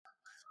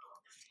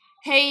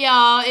Hey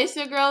y'all, it's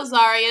your girl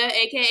Zaria,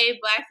 aka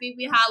Black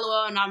Phoebe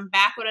Hollow, and I'm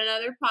back with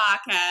another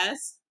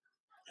podcast.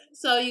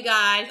 So, you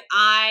guys,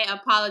 I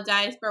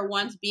apologize for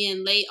once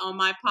being late on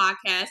my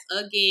podcast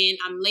again.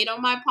 I'm late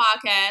on my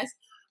podcast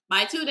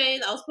by 2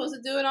 days. I was supposed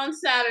to do it on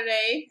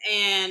Saturday,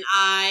 and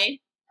I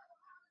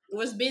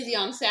was busy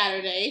on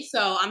Saturday,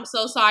 so I'm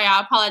so sorry. I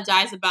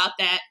apologize about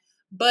that.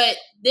 But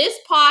this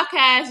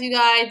podcast, you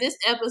guys, this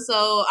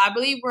episode, I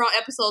believe we're on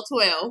episode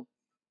 12.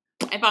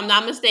 If I'm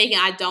not mistaken,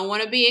 I don't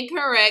want to be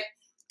incorrect.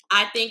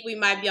 I think we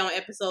might be on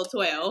episode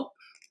 12.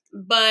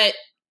 But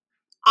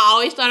I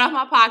always start off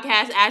my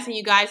podcast asking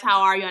you guys,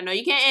 how are you? I know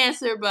you can't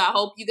answer, but I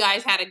hope you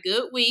guys had a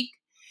good week.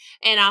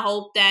 And I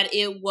hope that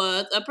it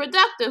was a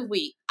productive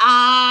week.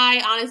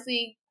 I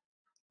honestly,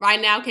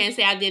 right now, can't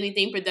say I did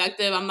anything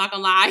productive. I'm not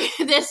going to lie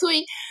this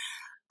week.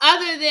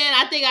 Other than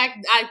I think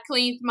I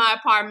cleaned my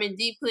apartment,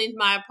 deep cleaned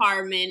my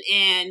apartment,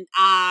 and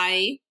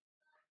I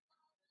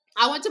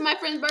went to my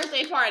friend's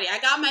birthday party. I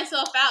got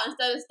myself out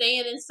instead of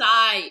staying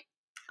inside.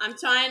 I'm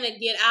trying to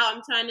get out.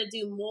 I'm trying to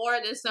do more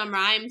this summer.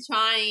 I'm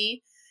trying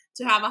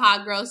to have a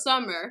hot girl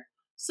summer.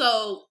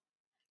 So,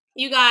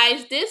 you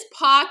guys, this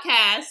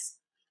podcast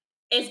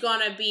is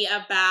gonna be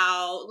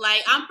about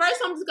I'm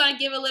just gonna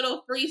give a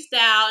little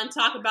freestyle and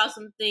talk about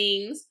some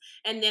things,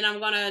 and then I'm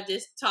gonna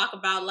just talk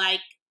about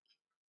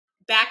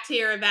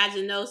bacterial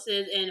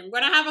vaginosis, and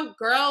we're gonna have a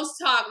girls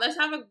talk. Let's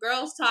have a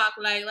girls talk.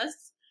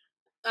 Let's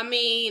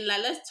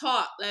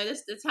talk.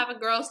 Let's have a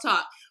girls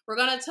talk. We're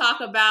gonna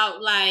talk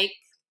about my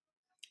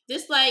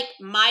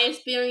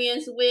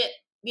experience with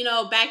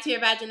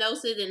bacterial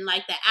vaginosis and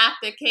the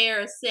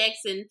aftercare of sex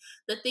and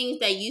the things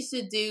that you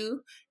should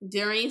do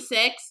during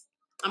sex.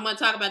 I'm gonna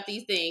talk about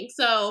these things.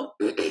 So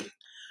I'm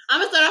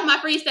gonna start off my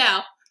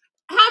freestyle.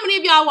 How many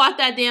of y'all watched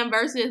that damn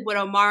versus with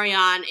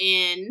Omarion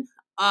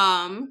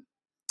and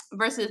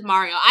versus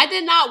Mario? I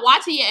did not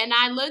watch it yet, and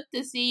I looked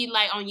to see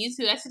on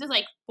YouTube. That shit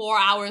is 4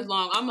 hours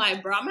long. I'm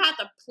like, bro, I'm gonna have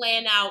to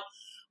plan out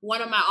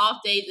one of my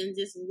off days and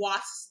just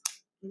watch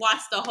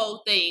the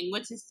whole thing,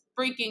 which is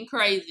freaking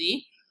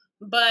crazy.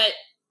 But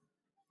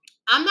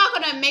I'm not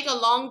gonna make a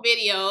long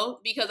video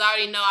because I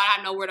already know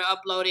I know where to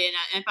upload it.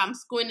 And if I'm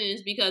squinting,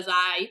 it's because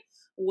I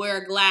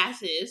wear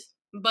glasses.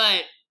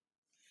 But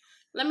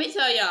let me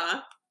tell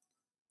y'all.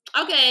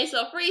 Okay,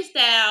 so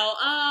freestyle.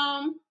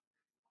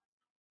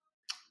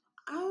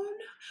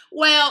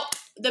 Well,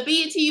 the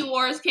BET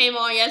Awards came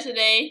on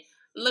yesterday.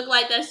 Look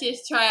like that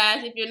shit's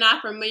trash. If you're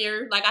not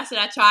familiar, like I said,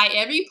 I try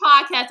every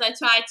podcast. I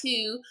try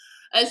to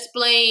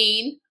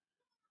explain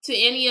to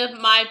any of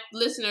my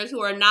listeners who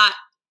are not,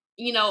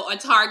 a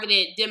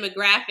targeted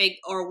demographic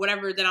or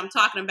whatever that I'm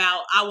talking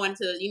about. I want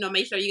to,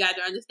 make sure you guys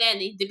are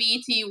understanding. The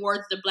BET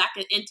Awards, the Black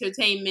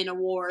Entertainment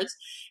Awards,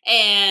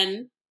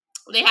 and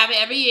they have it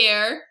every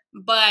year,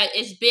 but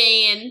it's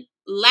been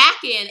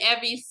lacking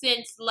ever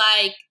since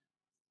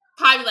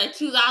probably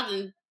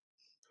 2010.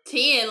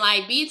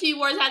 BET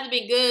Awards hasn't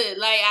been good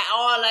at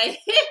all.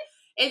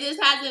 It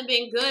just hasn't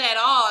been good at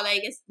all.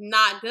 It's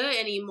not good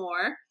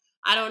anymore.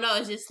 I don't know.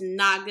 It's just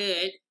not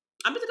good.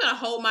 I'm just gonna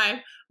hold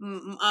my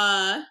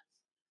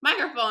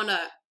microphone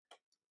up.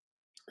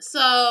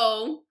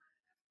 So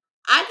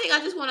I think I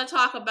just want to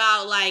talk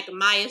about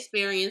my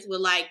experience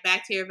with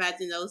bacterial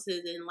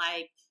vaginosis and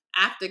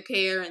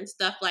aftercare and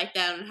stuff like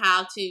that, and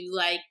how to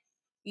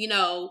be a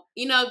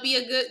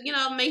good,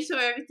 make sure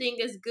everything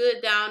is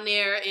good down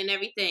there and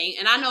everything.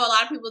 And I know a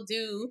lot of people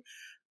do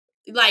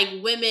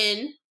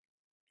women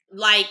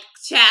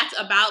chats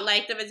about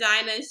the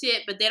vagina and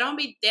shit, but they don't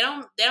I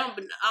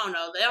don't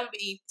know, they don't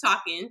be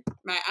talking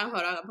right. Hold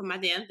on, I'll put my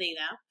damn thing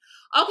down.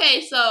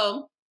 Okay,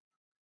 so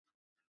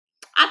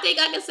I think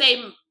I can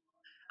say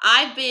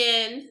I've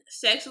been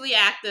sexually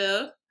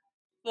active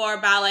for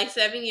about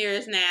 7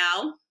 years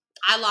now.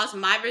 I lost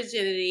my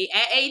virginity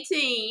at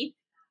 18.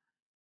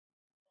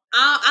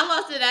 I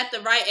lost it at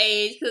the right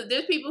age because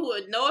there's people who,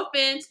 no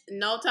offense,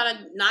 not trying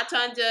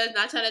to judge,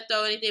 not trying to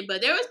throw anything,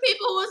 but there was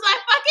people who was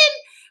fucking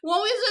when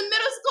we was in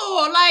middle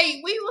school,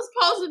 we were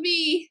supposed to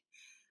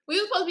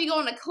be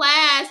going to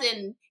class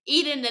and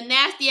eating the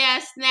nasty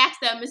ass snacks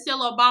that Michelle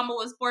Obama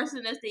was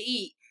forcing us to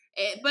eat.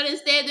 But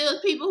instead, there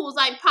was people who was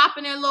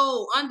popping their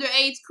little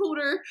underage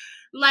cooter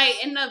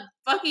in the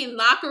fucking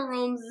locker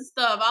rooms and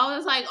stuff. I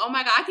was like, oh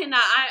my god, I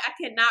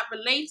cannot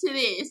relate to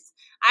this.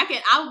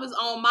 I was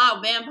on my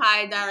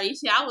Vampire Diary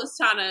shit. I was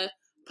trying to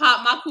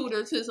pop my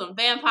cooter to some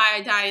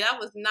Vampire Diary. I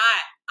was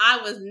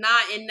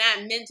not in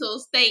that mental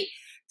state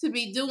to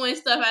be doing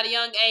stuff at a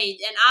young age.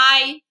 And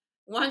I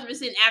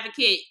 100%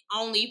 advocate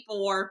only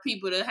for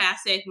people to have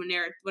sex when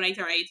they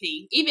turn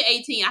 18. Even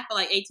 18, I feel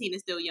like 18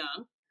 is still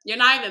young. You're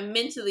not even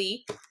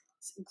mentally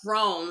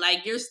grown.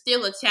 You're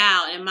still a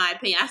child, in my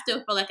opinion. I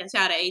still feel like a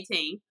child at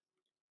 18.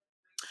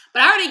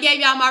 But I already gave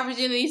y'all my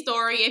virginity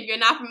story. If you're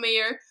not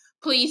familiar,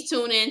 please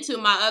tune in to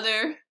my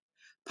other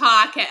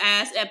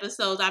podcast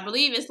episodes. I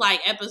believe it's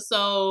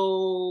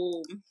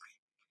episode,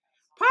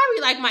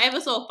 probably my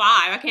episode 5.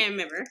 I can't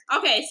remember.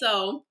 Okay,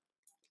 so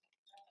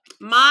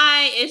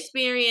my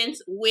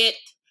experience with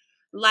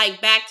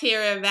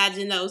bacterial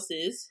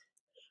vaginosis.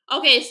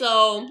 Okay,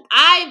 so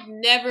I've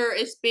never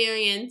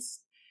experienced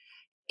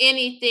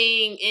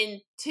anything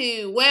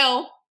into,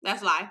 well,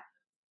 that's a lie.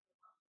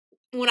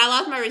 When I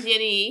lost my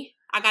virginity,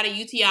 I got a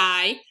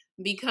UTI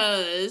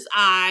because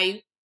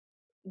I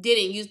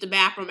didn't use the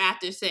bathroom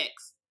after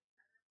sex.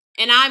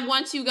 And I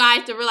want you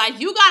guys to realize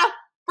you gotta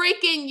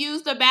freaking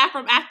use the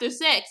bathroom after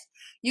sex.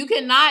 You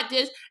cannot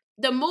just,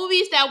 the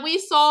movies that we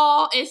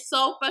saw is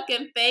so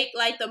fucking fake.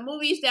 Like the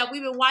movies that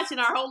we've been watching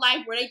our whole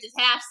life where they just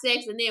have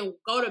sex and then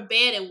go to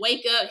bed and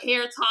wake up,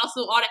 hair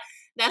tossle, all that.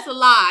 That's a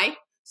lie.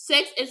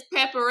 Sex is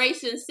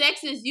preparation.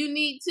 Sex is you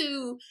need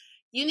to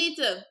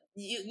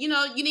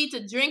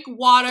drink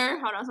water.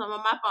 Hold on, something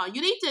on my phone.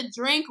 You need to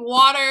drink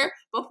water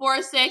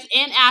before sex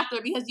and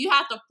after because you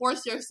have to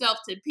force yourself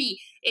to pee.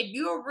 If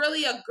you're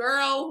really a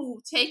girl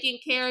who's taking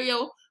care of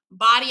your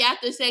body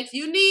after sex,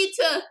 you need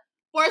to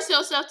force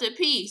yourself to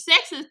pee.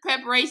 Sex is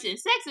preparation.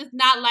 Sex is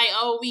not like,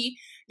 oh,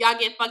 y'all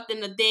get fucked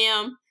in the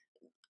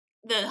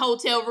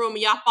hotel room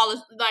and y'all fall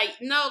asleep. Like,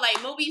 no,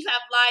 like movies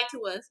have lied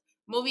to us.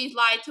 Movies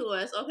lied to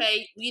us.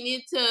 Okay, you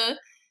need to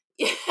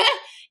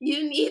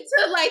you need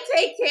to like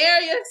take care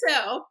of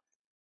yourself.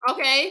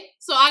 Okay,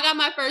 so I got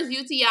my first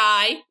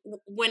UTI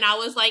when I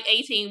was like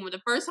 18. When the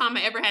first time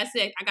I ever had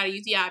sex, I got a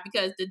UTI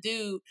because the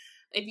dude,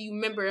 if you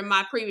remember in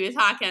my previous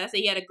podcast, I said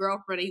he had a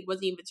girlfriend. He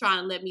wasn't even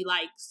trying to let me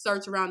like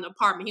search around the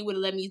apartment. He would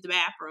have let me use the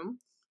bathroom.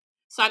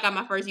 So I got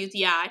my first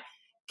UTI.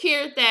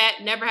 Cured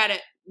that. Never had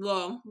it.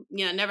 Well,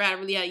 never had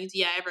really had a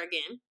UTI ever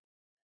again.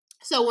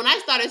 So when I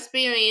started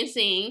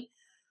experiencing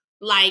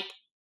like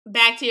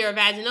bacterial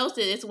vaginosis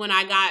is when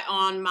I got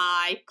on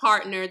my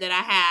partner that I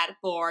had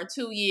for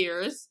 2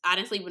 years. I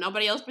didn't sleep with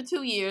nobody else for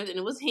 2 years, and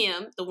it was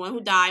him, the one who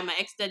died, my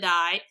ex that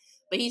died,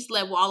 but he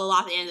slept with all the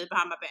Los Angeles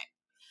behind my back.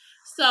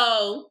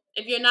 So,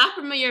 if you're not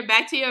familiar,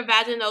 bacterial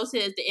vaginosis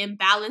is the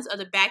imbalance of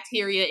the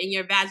bacteria in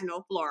your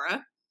vaginal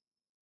flora.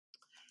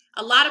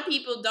 A lot of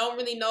people don't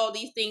really know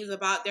these things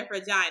about their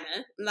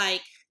vagina.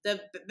 Like, the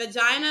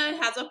vagina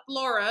has a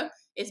flora.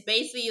 It's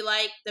basically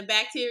like the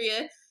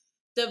bacteria.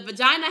 The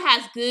vagina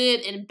has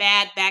good and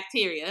bad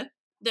bacteria.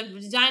 The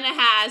vagina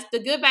has the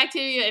good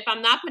bacteria. If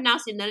I'm not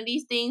pronouncing none of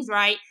these things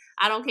right,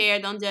 I don't care.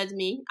 Don't judge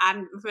me.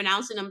 I'm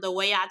pronouncing them the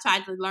way I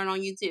tried to learn on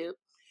YouTube.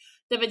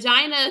 The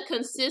vagina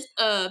consists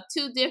of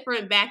two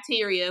different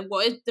bacteria.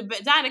 Well, the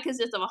vagina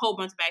consists of a whole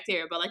bunch of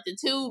bacteria, but like the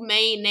two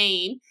main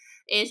name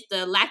is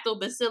the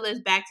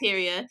lactobacillus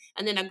bacteria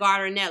and then the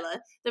Gardnerella.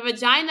 The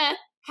vagina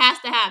has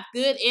to have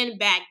good and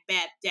bad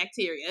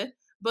bacteria,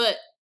 but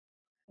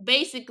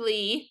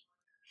basically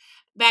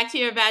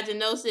bacterial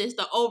vaginosis,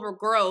 the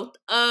overgrowth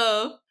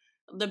of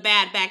the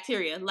bad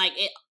bacteria. Like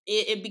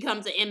it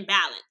becomes an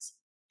imbalance.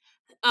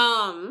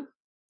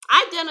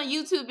 I've done a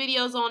YouTube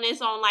videos on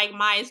this on like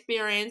my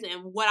experience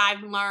and what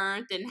I've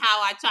learned and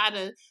how I try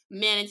to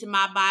manage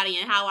my body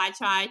and how I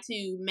try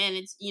to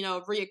manage,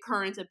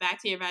 reoccurrence of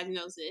bacterial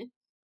vaginosis.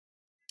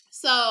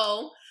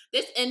 So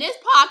this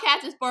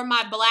podcast is for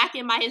my Black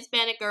and my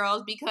Hispanic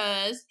girls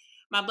because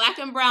my Black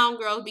and brown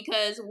girls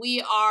because we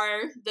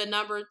are the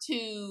number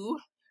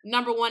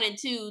 1 and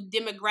 2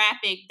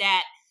 demographic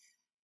that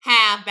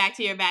have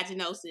bacterial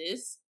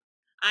vaginosis.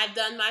 I've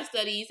done my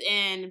studies,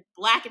 and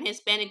Black and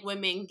Hispanic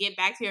women get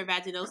bacterial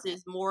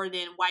vaginosis more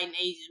than white and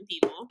Asian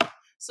people.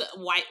 So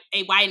white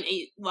and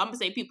Asian, well, I'm gonna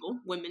say people,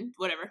 women,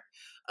 whatever.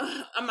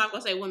 I'm not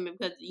gonna say women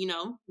because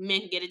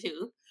men can get it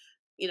too.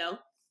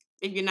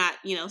 If you're not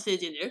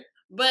cisgender,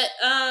 but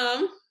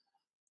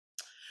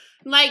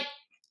like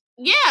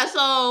yeah.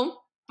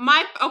 So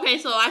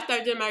so I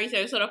started doing my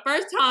research. So the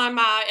first time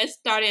I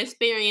started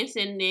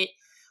experiencing it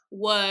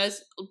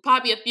was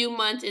probably a few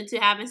months into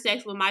having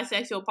sex with my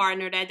sexual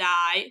partner that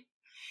died.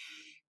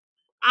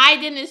 I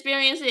didn't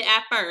experience it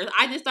at first.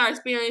 I just started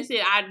experiencing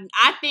it.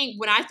 I think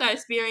when I started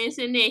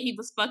experiencing it, he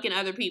was fucking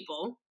other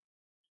people.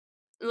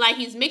 Like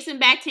he's mixing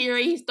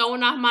bacteria, he's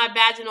throwing off my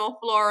vaginal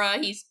flora,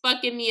 he's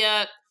fucking me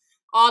up,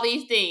 all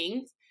these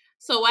things.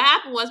 So what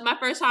happened was my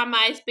first time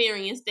I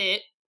experienced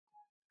it,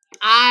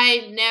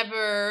 I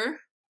never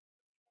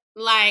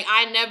had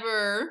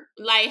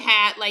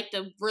like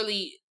the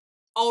really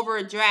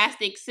over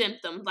drastic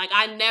symptoms. Like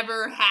I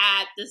never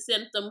had the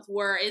symptoms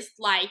where it's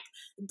like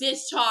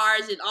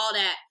discharge and all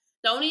that.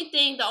 The only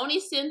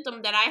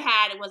symptom that I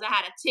had was I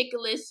had a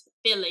ticklish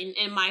feeling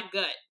in my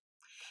gut.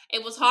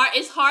 It's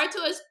hard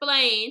to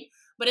explain,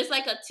 but it's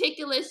like a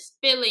ticklish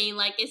feeling.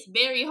 Like it's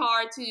very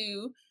hard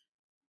to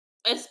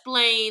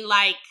explain.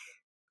 Like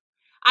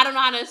I don't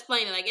know how to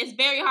explain it. Like it's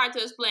very hard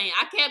to explain.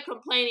 I kept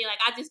complaining.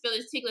 Like I just feel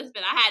this ticklish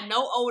feeling. I had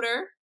no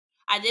odor.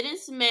 I didn't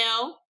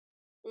smell.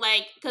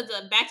 Like because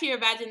the bacterial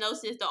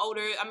vaginosis,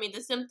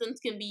 the symptoms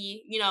can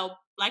be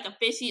like a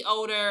fishy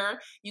odor.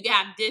 You can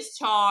have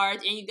discharge,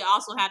 and you can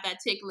also have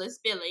that ticklish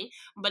feeling.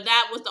 But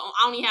that was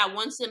I only had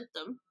one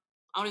symptom.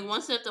 Only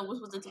one symptom,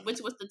 which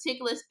was the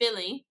ticklish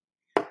feeling,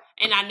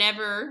 and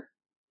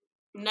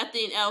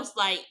nothing else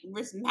like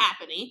was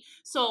happening.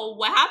 So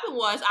what happened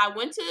was I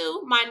went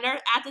to my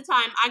nurse at the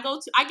time. I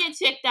get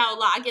checked out a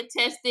lot. I get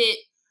tested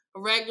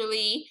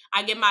regularly.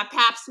 I get my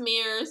pap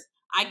smears.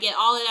 I get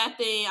all of that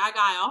thing. I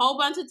got a whole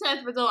bunch of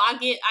test results. I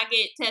get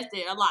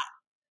tested a lot,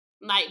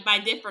 like by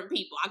different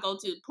people. I go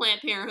to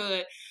Planned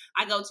Parenthood.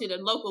 I go to the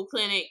local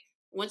clinic.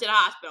 Went to the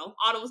hospital.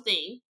 All those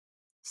things.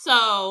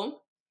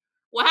 So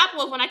what happened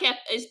was when I kept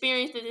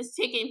experiencing this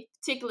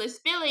ticklish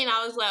feeling,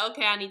 I was like,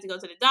 okay, I need to go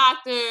to the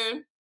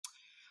doctor.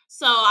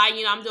 So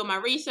I'm doing my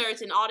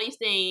research and all these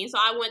things. So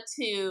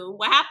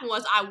what happened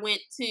was I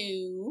went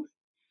to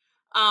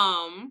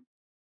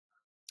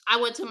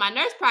my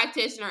nurse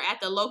practitioner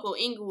at the local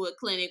Inglewood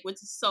clinic, which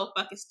is so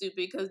fucking stupid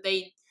because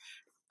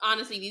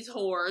honestly, these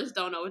whores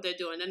don't know what they're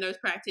doing. The nurse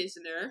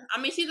practitioner. I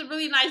mean, she's a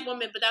really nice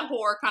woman, but that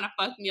whore kind of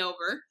fucked me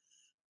over.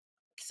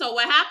 So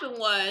what happened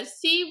was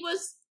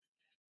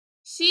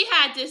she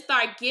had to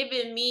start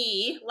giving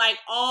me like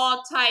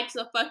all types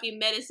of fucking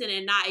medicine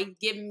and not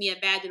giving me a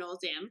vaginal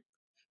exam.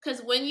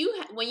 Because when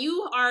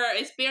you are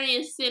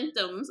experiencing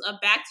symptoms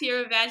of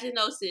bacterial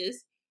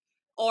vaginosis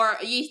or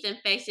a yeast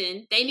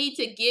infection, they need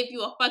to give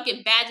you a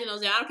fucking vaginal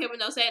exam. I don't care what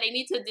they'll say. They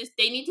need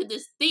to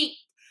distinct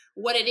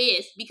what it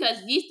is,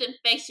 because yeast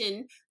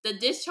infection, the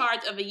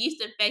discharge of a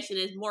yeast infection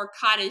is more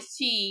cottage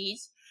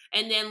cheese,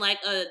 and then like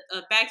a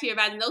bacterial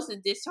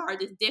vaginosis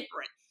discharge is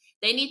different.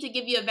 They need to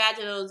give you a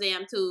vaginal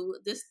exam to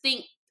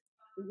distinct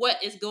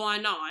what is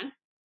going on.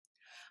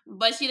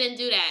 But she didn't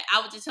do that.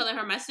 I was just telling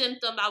her my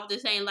symptoms. I was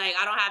just saying, like,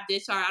 I don't have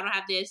discharge. I don't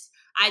have this.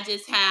 I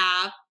just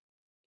have,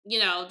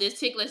 this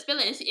ticklish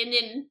feeling. And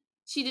then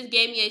she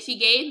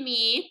gave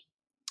me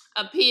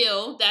a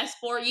pill that's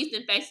for yeast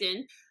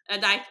infection, a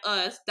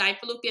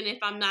diflucan, if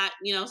I'm not,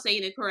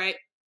 saying it correct.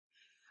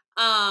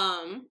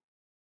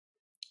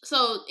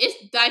 So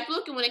it's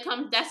diflucan when it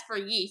comes. That's for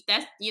yeast.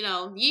 That's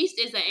yeast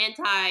is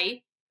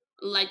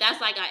that's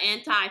like an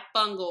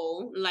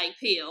antifungal like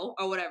pill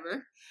or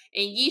whatever,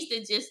 and yeast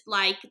is just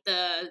like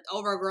the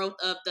overgrowth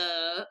of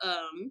the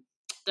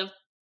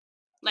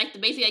like the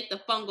basically like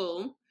the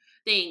fungal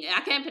thing.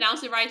 I can't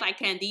pronounce it right, it's like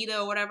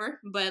candida or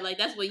whatever, but like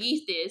that's what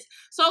yeast is.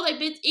 So like,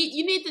 bitch,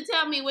 you need to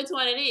tell me which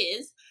one it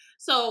is.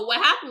 So what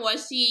happened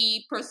was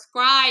she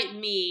prescribed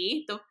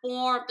me the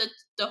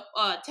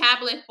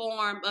tablet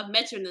form of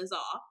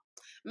metronidazole.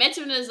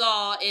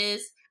 Metronidazole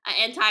is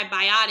an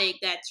antibiotic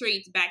that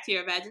treats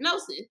bacterial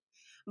vaginosis.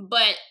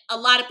 But a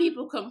lot of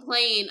people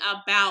complain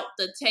about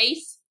the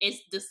taste.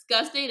 It's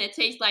disgusting. It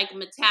tastes like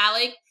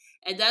metallic.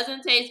 It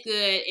doesn't taste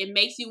good. It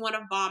makes you want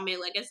to vomit.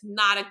 Like, it's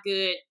not a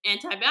good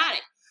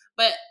antibiotic.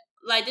 But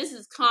like, this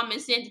is common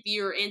sense if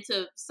you're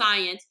into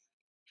science.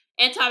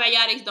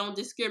 Antibiotics don't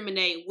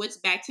discriminate which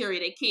bacteria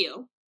they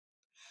kill.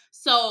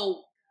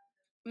 So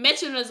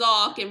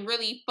metronidazole can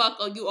really fuck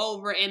you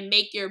over and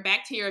make your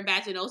bacterial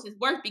vaginosis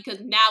worse, because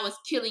now it's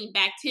killing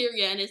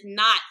bacteria and it's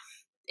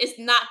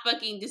not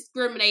fucking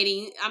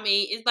discriminating. I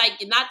mean, it's like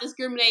you're not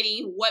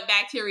discriminating what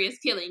bacteria is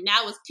killing.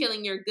 Now it's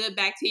killing your good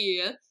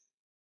bacteria,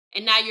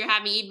 and now you're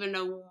having even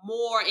a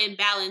more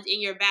imbalance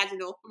in your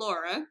vaginal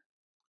flora.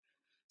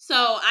 So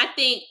I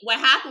think what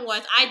happened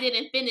was I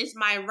didn't finish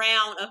my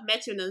round of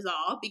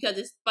metronidazole because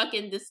it's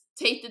fucking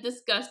tasted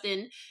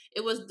disgusting.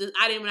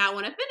 I did not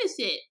want to finish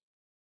it.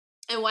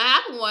 And what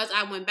happened was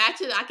I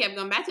kept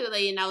going back to the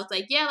lady, and I was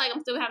like, yeah, like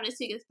I'm still having this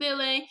sickness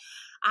feeling.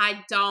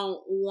 I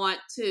don't want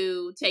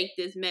to take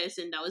this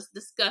medicine though. It's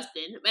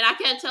disgusting. And I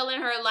kept telling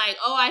her like,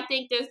 oh, I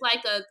think there's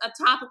like a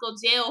topical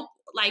gel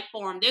like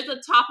form. There's a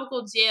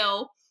topical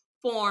gel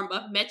form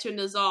of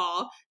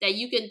metronidazole that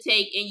you can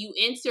take, and you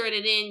insert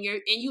it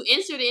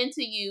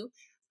into you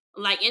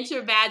like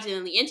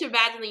intravaginally.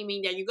 Intravaginally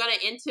means that you're gonna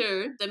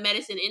enter the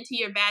medicine into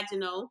your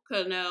vaginal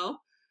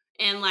canal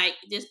and like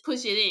just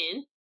push it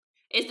in.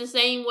 It's the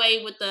same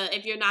way with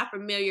if you're not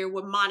familiar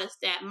with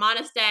Monistat.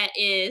 Monistat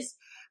is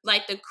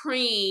like the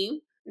cream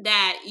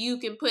that you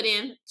can put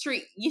in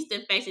treat yeast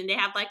infection. They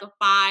have like a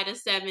 5 to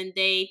 7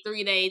 day,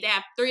 3 days. They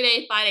have 3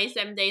 days, 5 days,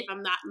 7 days, if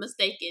I'm not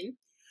mistaken.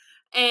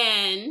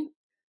 And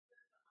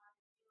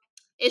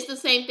it's the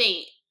same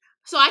thing.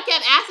 So I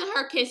kept asking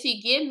her, can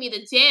she give me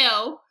the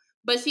gel?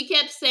 But she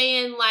kept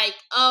saying like,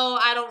 oh,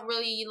 I don't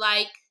really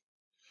like,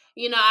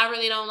 I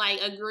really don't like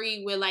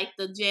agree with like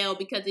the gel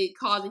because it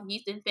causes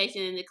yeast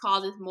infection and it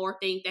causes more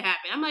things to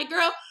happen. I'm like,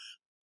 girl,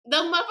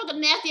 those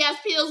motherfucking nasty ass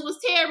pills was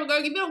terrible, girl.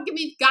 If you don't give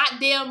me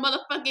goddamn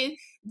motherfucking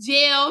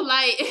gel,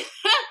 like.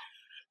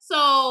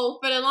 So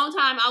for a long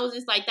time, I was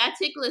just like, that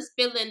ticklish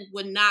feeling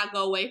would not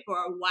go away for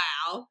a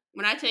while.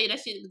 When I tell you that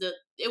shit,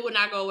 it would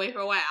not go away for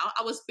a while.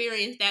 I was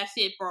experiencing that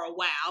shit for a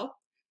while,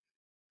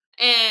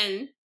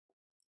 and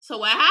so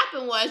what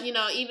happened was, even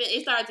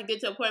it started to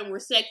get to a point where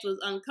sex was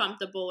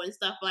uncomfortable and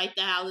stuff like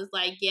that. I was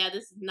like, yeah,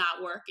 this is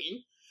not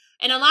working.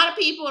 And a lot of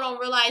people don't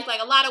realize,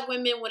 like a lot of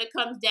women, when it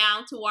comes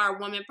down to our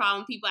woman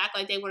problem, people act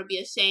like they want to be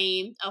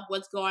ashamed of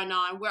what's going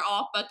on. We're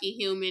all fucking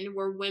human.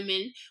 We're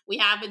women. We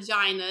have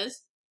vaginas.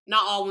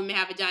 Not all women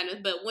have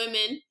vaginas, but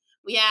women,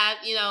 we have,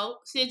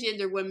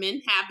 cisgender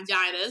women have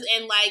vaginas.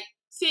 And like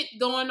shit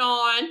going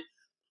on,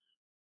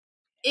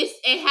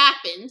 it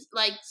happens.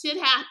 Like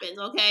shit happens,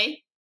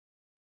 okay?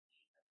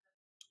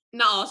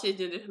 Not all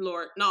cisgender,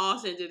 Lord. Not all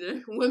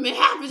cisgender women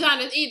have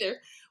vaginas either.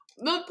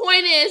 The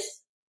point is,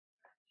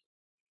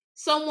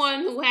 someone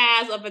who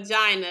has a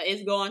vagina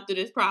is going through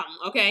this problem,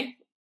 okay?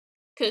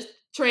 Because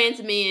trans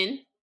men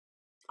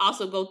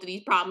also go through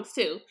these problems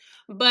too.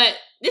 But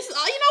this is, you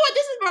know what?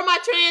 This is for my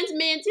trans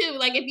men too.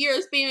 Like, if you're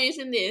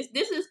experiencing this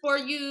is for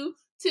you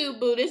too,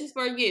 boo. This is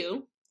for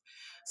you.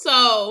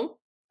 So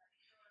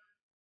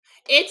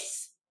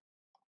it's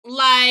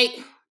like,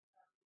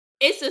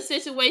 it's a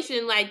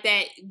situation like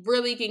that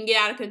really can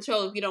get out of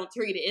control if you don't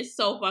treat it. It's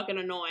so fucking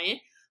annoying.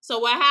 So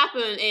what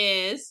happened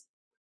is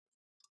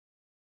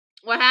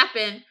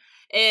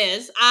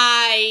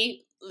I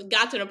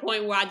got to the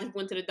point where I just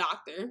went to the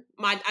doctor.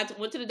 I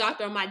went to the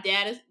doctor on my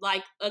dad's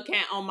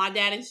account, on my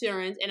dad's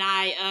insurance, and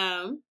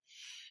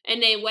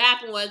and then what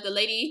happened was the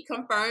lady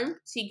confirmed.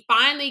 She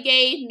finally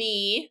gave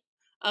me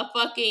a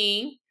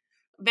fucking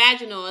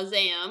vaginal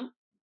exam,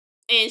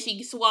 and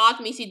she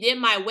swabbed me. She did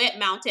my wet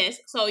mount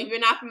test. So if you're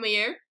not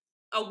familiar,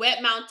 a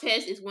wet mount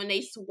test is when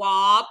they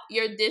swab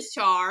your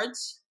discharge.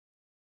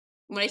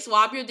 When they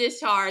swab your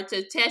discharge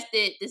to test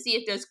it to see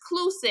if there's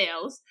clue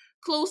cells.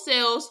 Clue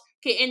cells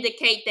can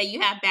indicate that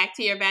you have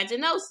bacterial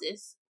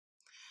vaginosis.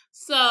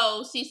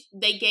 So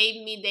they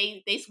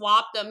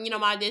swabbed them,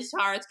 my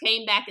discharge,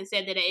 came back and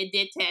said that it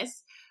did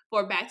test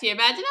for bacterial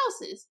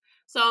vaginosis.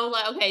 So I'm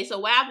like, okay, so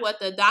what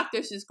the doctor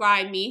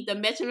prescribed me, the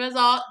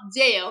metronidazole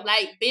gel,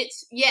 like,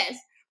 bitch, yes.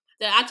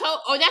 That's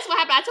what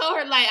happened.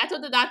 I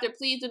told the doctor,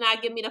 please do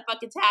not give me the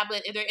fucking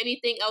tablet. Is there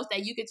anything else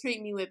that you could treat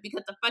me with?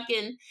 Because the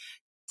fucking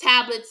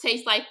tablets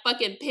taste like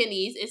fucking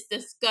pennies. It's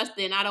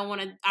disgusting. I don't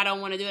want to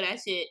do that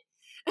shit.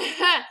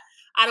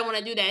 I don't want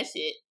to do that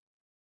shit.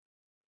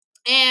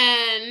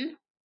 And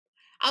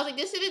I was like,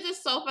 this shit is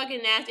just so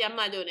fucking nasty. I'm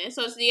not doing it.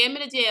 So she gave me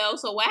the gel.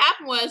 So what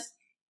happened was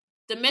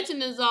the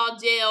metronidazole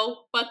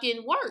gel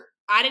fucking worked.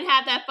 I didn't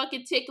have that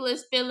fucking ticklish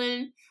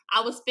feeling.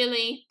 I was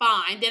feeling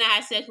fine. Then I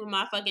had sex with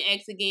my fucking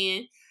ex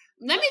again.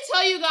 Let me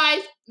tell you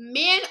guys,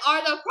 men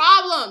are the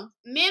problem.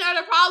 Men are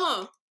the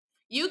problem.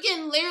 You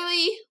can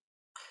literally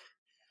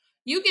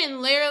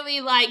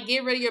like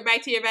get rid of your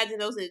bacterial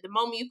vaginosis the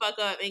moment you fuck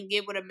up and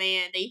get with a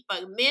man.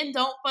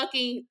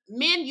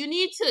 Men. You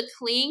need to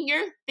clean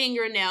your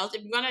fingernails.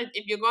 If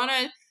you're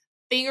gonna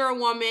finger a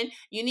woman,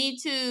 you need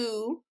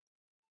to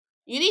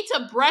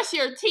brush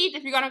your teeth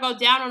if you're gonna go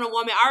down on a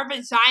woman. Our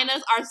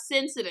vaginas are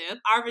sensitive.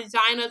 Our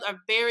vaginas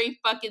are very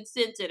fucking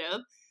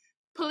sensitive.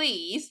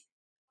 Please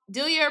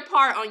do your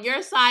part on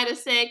your side of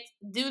sex.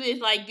 Do this.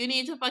 Like, you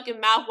need to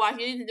fucking mouthwash.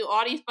 You need to do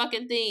all these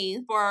fucking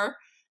things for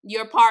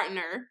your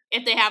partner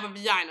if they have a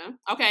vagina.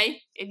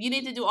 Okay? If you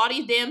need to do all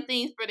these damn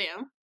things for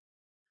them.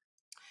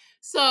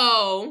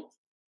 So,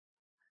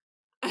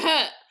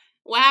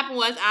 what happened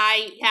was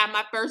I had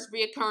my first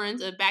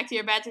reoccurrence of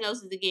bacterial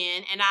vaginosis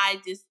again, and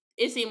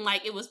it seemed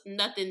like it was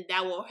nothing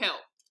that will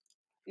help.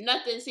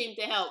 Nothing seemed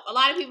to help. A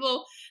lot of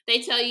people,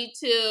 they tell you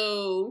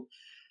to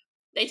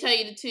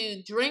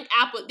drink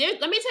apple.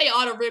 Let me tell you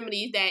all the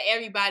remedies that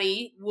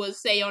everybody would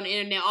say on the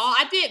internet.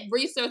 I did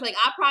research. Like,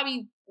 I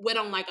probably went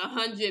on like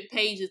 100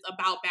 pages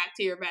about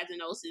bacterial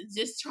vaginosis.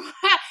 Just try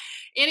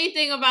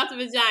anything about the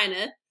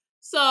vagina.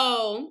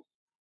 So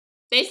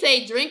they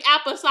say drink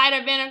apple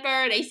cider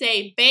vinegar. They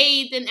say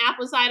bathe in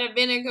apple cider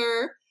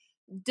vinegar.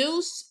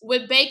 Douche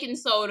with baking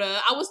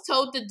soda. I was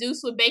told to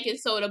douche with baking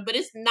soda, but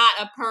it's not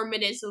a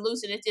permanent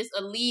solution. It's just it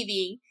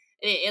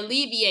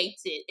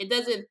alleviates it. It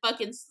doesn't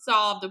fucking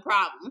solve the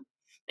problem.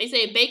 They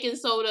say baking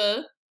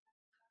soda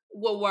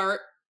will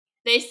work.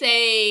 They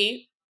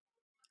say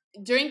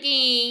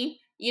drinking,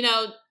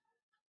 hell,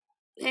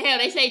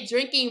 they say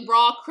drinking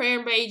raw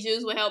cranberry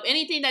juice will help.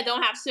 Anything that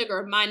don't have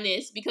sugar,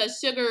 minus, because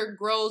sugar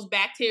grows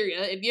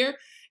bacteria. If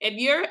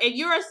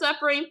you're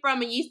suffering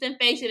from a yeast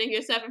infection, if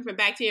you're suffering from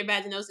bacterial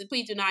vaginosis,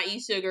 please do not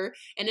eat sugar.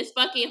 And it's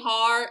fucking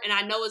hard, and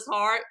I know it's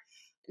hard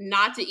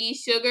not to eat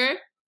sugar,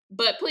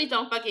 but please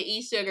don't fucking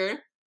eat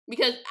sugar.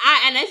 Because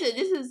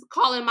this is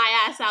calling my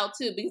ass out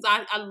too, because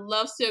I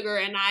love sugar,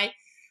 and I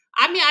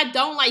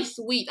don't like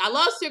sweet. I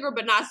love sugar,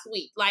 but not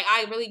sweet. Like,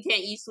 I really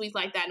can't eat sweets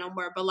like that no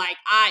more. But like,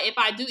 if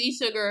I do eat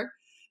sugar,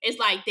 it's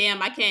like,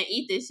 damn, I can't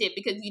eat this shit,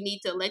 because you need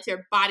to let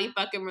your body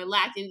fucking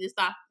relax. You need to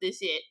stop this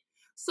shit.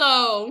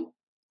 So,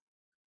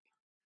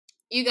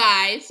 you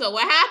guys, so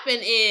what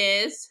happened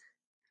is,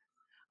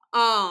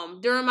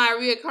 during my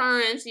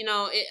reoccurrence,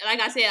 like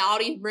I said, all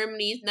these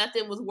remedies,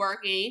 nothing was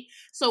working.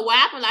 So what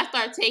happened? I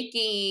started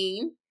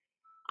taking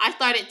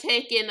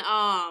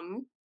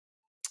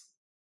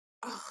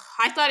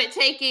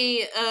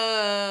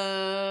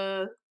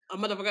a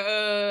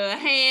motherfucker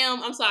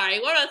ham. I'm sorry.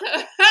 What else?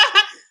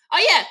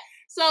 Oh yeah.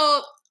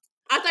 So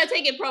I started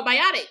taking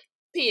probiotic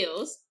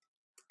pills,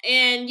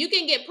 and you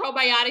can get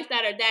probiotics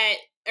that are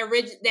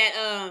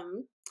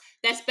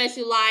that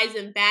specialize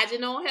in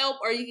vaginal help,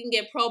 or you can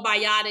get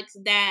probiotics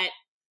that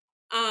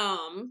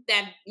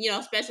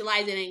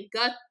specialize in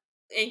gut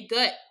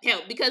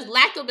help, because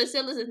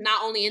lactobacillus is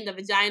not only in the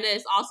vagina,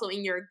 it's also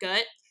in your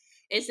gut.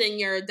 It's in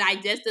your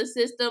digestive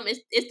system.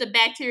 It's the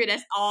bacteria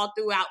that's all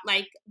throughout,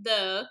 like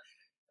the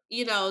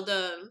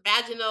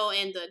vaginal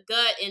and the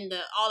gut and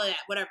all of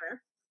that,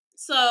 whatever.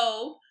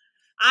 So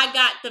I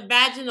got the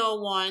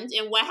vaginal ones,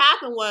 and what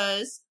happened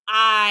was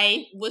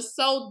I was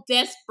so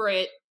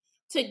desperate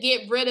to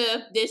get rid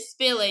of this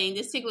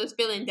particular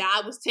feeling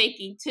that I was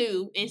taking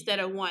 2 instead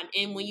of 1.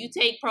 And when you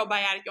take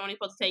probiotic, you're only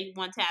supposed to take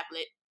 1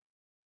 tablet.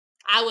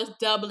 I was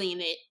doubling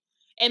it.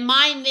 And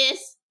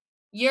minus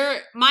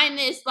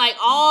like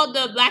all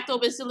the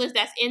lactobacillus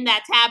that's in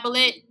that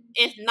tablet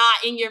is not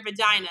in your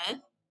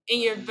vagina,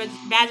 in your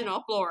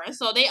vaginal flora.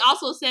 So they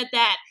also said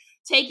that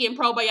taking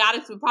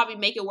probiotics would probably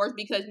make it worse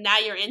because now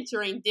you're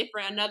entering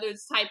another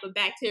type of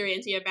bacteria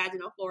into your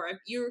vaginal flora.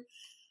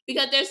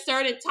 Because there's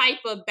certain type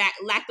of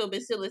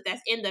lactobacillus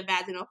that's in the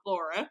vaginal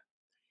flora.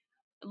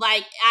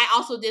 Like I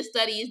also did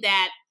studies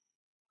that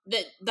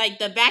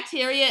the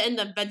bacteria in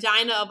the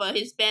vagina of a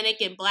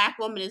Hispanic and Black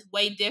woman is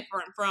way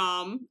different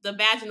from the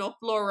vaginal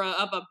flora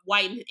of a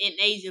white and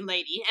Asian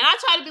lady. And I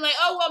try to be like,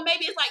 oh well,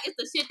 maybe it's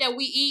the shit that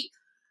we eat.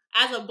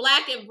 As a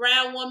Black and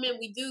brown woman,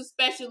 we do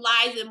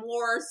specialize in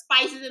more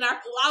spices in our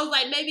food. I was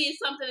like, maybe it's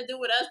something to do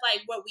with us,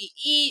 like what we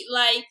eat,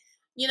 like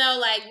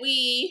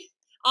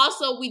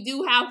we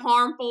do have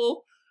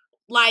harmful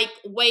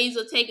ways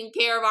of taking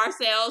care of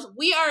ourselves.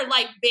 We are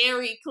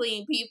very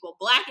clean people.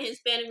 Black and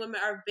Hispanic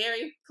women are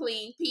very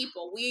clean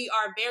people. We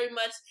are very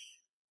much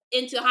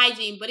into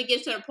hygiene, but it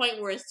gets to the point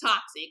where it's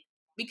toxic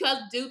because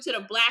due to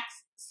the Black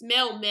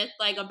smell myth,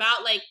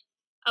 about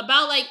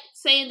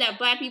saying that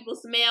Black people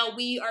smell.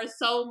 We are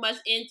so much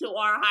into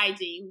our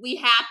hygiene. We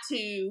have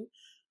to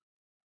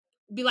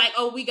be like,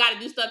 oh, we got to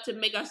do stuff to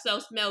make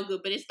ourselves smell good,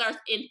 but it starts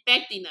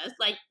infecting us.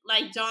 Like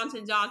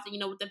Johnson Johnson,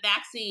 with the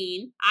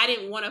vaccine. I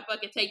didn't want to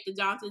fucking take the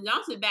Johnson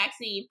Johnson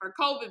vaccine for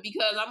COVID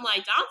because I'm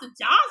like, Johnson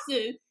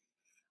Johnson?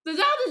 The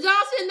Johnson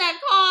Johnson that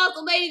caused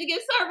a lady to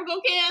get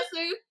cervical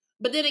cancer?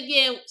 But then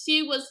again,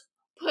 she was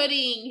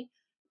putting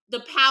the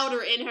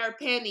powder in her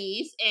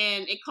pennies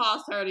and it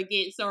caused her to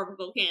get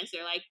cervical cancer.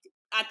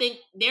 I think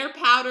their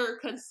powder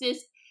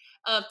consists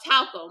of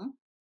talcum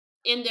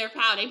in their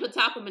powder. They put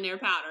talcum in their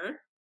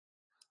powder.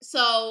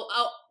 So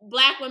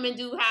Black women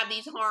do have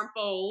these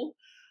harmful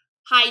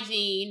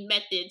hygiene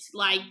methods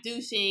like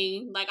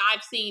douching. Like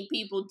I've seen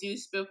people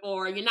douche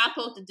before. You're not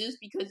supposed to douche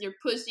because you're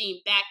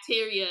pushing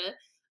bacteria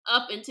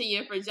up into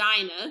your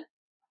vagina.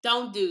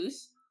 Don't douche.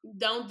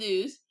 Don't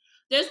douche.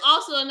 There's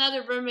also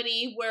another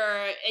remedy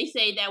where they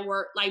say that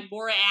we're like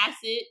boric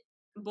acid,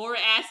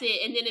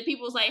 and then the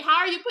people's like, how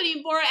are you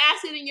putting boric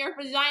acid in your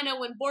vagina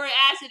when boric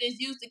acid is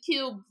used to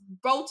kill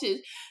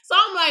roaches? So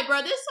I'm like,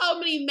 bro, there's so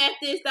many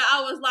methods that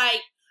I was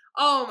like,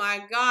 oh my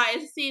God,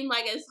 it seemed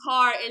like it's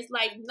hard. It's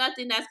like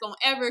nothing that's going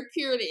to ever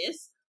cure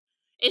this.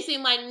 It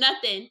seemed like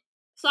nothing.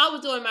 So I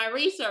was doing my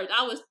research.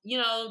 I was,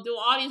 doing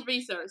all these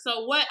research.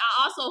 So what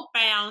I also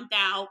found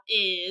out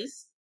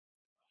is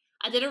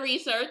I did a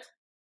research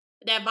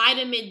that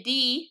vitamin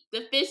D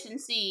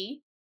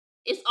deficiency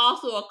is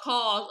also a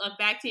cause of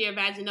bacterial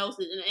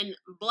vaginosis. And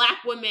Black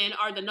women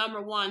are the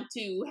number 1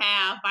 to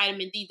have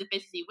vitamin D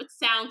deficiency, which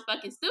sounds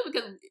fucking stupid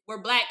because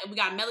we're Black and we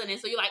got melanin.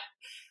 So you're like,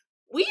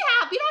 we don't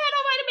have no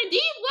vitamin D.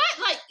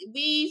 What?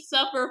 We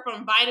suffer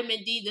from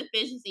vitamin D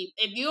deficiency.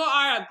 If you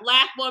are a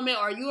Black woman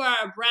or you are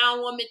a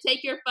brown woman,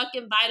 take your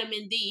fucking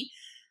vitamin D.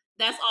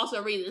 That's also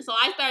a reason. So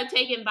I started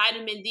taking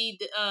vitamin D,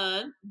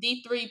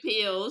 D3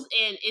 pills,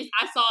 and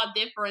I saw a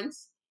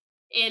difference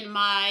in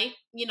my,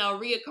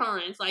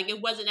 reoccurrence. Like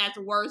it wasn't as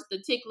worse.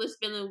 The ticklish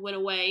feeling went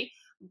away,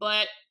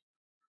 but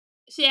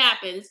shit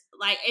happens.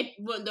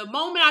 The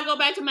moment I go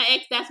back to my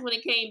ex, that's when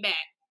it came back.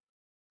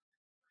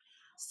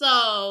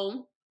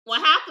 So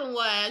what happened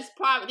was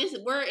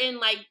we're in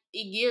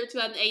year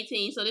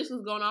 2018, so this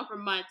was going on for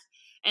months,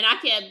 and I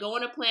kept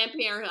going to Planned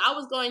Parenthood. I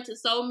was going to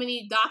so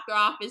many doctor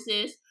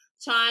offices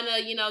trying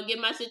to get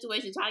my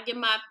situation, trying to get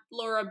my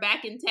flora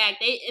back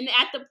intact. And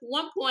at the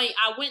one point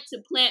I went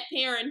to Planned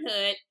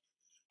Parenthood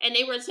and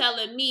they were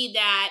telling me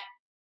that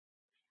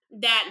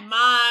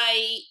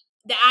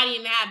I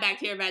didn't even have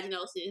bacterial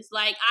vaginosis.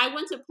 Like I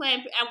went to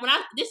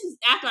this is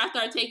after I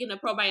started taking the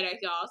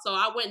probiotics, y'all. So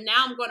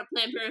now I'm going to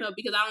Planned Parenthood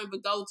because I don't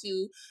even go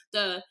to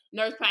the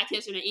nurse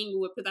practitioner in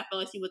Inglewood because I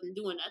felt like she wasn't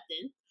doing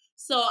nothing.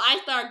 So I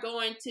started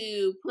going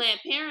to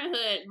Planned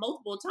Parenthood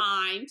multiple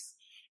times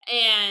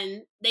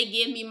and they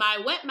give me my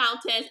wet mount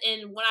test.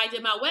 And when I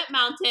did my wet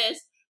mount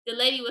test, the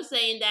lady was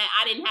saying that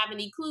I didn't have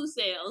any clue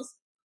cells.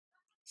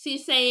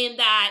 She's saying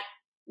that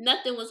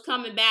nothing was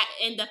coming back,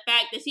 and the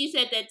fact that she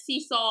said that she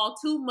saw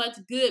too much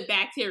good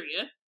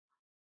bacteria.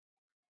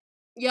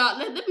 Y'all,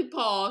 let me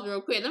pause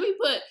real quick. I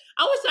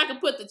wish I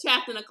could put the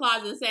chapter in the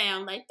closet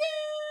sound like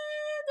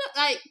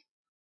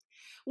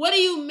what do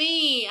you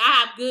mean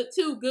I have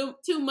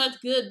too much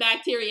good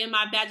bacteria in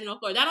my vaginal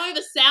flora? That don't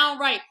even sound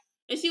right.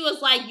 And she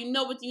was like,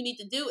 what you need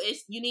to do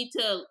is you need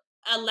to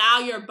allow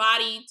your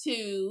body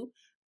to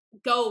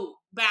go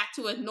back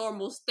to a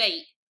normal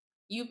state.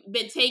 You've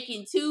been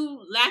taking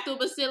 2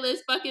 lactobacillus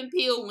fucking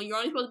pills when you're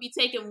only supposed to be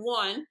taking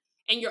 1,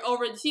 and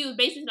she was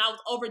basically, I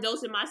was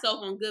overdosing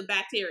myself on good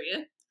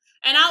bacteria.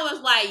 And I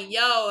was like,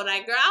 yo,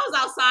 girl, I was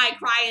outside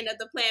crying at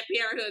the Planned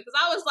Parenthood because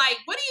I was like,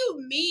 what do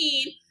you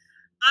mean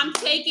I'm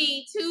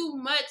taking too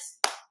much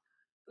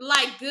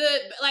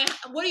good,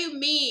 what do you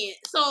mean?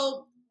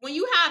 So when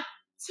you have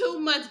too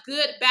much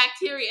good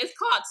bacteria. It's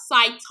called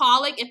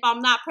cytolic, if I'm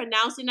not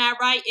pronouncing that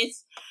right.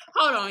 It's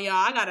hold on, y'all.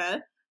 I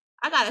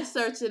gotta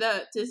search it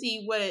up to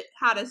see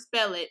how to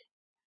spell it.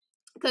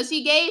 Cause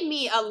she gave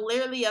me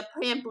literally a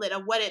pamphlet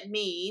of what it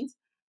means.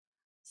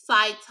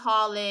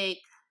 Cytolic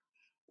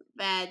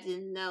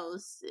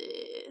vaginosis.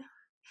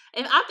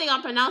 If I think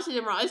I'm pronouncing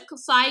it wrong,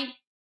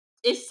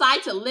 it's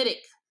cytolytic.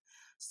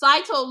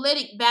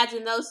 Cytolytic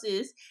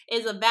vaginosis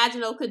is a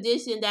vaginal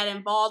condition that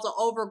involves an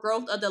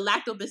overgrowth of the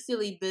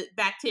lactobacilli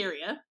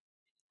bacteria.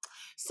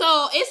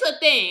 So it's a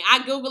thing. I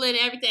Google it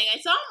and everything.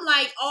 And so I'm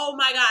like, oh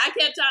my God. I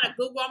kept trying to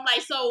Google. I'm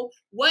like, so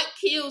what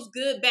kills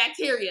good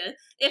bacteria?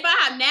 If I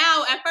have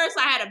now, at first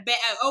I had an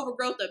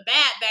overgrowth of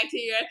bad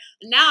bacteria.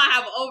 Now I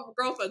have an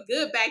overgrowth of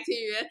good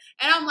bacteria.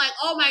 And I'm like,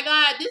 oh my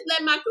God, just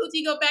let my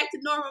coochie go back to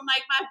normal.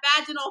 Like my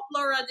vaginal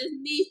flora just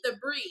needs to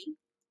breathe.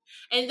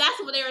 And that's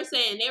what they were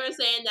saying. They were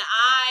saying that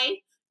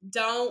I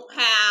don't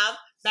have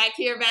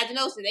bacterial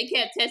vaginosis. They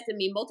kept testing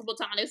me multiple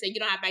times. They said, you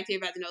don't have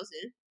bacterial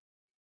vaginosis.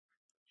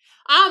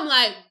 I'm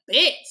like,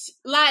 bitch.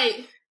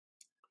 Like,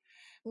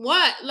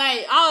 what?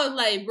 Like, I was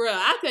like,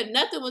 bruh,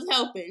 nothing was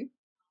helping.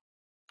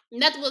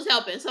 Nothing was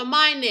helping. So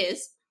mind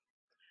this.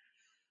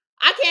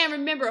 I can't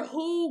remember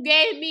who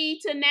gave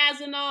me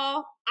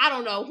tenazanol. I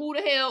don't know who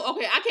the hell.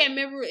 Okay, I can't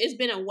remember. It's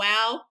been a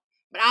while.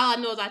 But all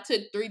I know is I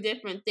took 3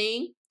 different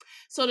things.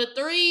 So the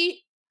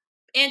 3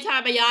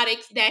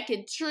 antibiotics that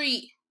can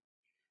treat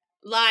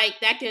like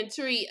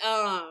bacterial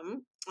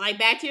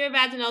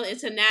vaginal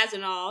is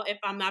tenazanol, if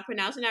I'm not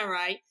pronouncing that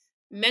right,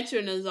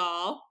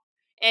 metronidazole,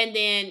 and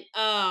then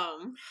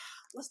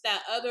what's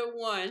that other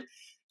one?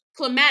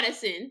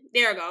 Clematisin.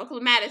 There we go,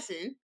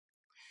 clematisin.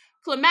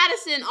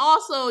 Clematisin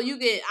also you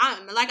get.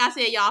 Like I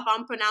said, y'all, if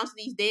I'm pronouncing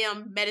these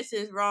damn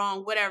medicines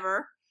wrong,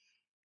 whatever.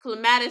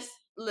 Clematisin.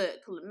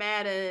 Look,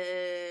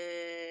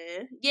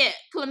 yeah,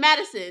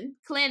 clematisin,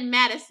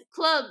 clematisin.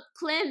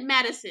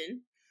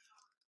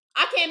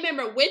 I can't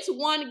remember which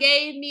one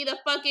gave me the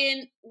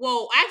fucking.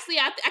 Well, actually,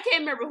 I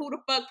can't remember who the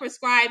fuck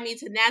prescribed me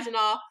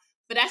tenazanol,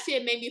 but that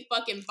shit made me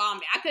fucking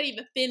vomit. I couldn't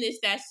even finish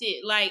that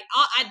shit. Like,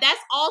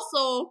 that's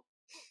also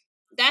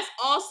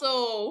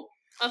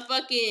a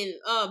fucking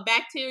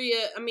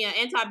bacteria. I mean, an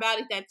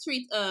antibiotic that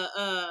treats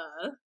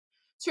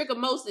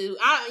trichomosis.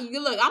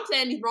 I'm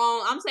saying these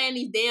wrong. I'm saying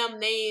these damn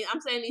names.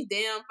 I'm saying these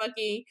damn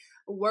fucking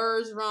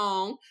words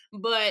wrong.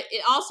 But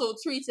it also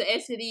treats an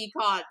STD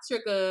called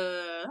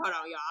tricho. Hold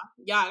on, y'all.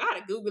 Y'all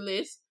gotta Google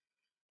this.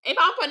 If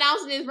I'm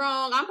pronouncing this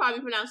wrong, I'm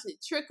probably pronouncing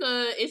it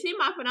tricha. Is he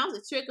might pronounce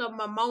it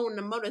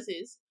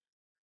trichomoniasis?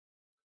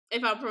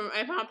 If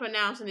I'm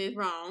pronouncing this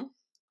wrong.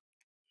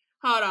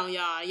 Hold on,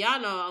 y'all. Y'all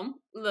know.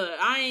 Look,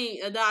 I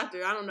ain't a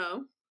doctor. I don't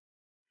know.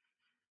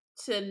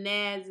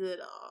 Tenazidol.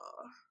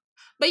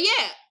 But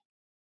yeah,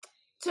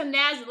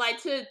 tenazidol,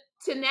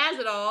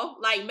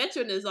 like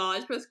metronidazole,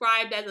 is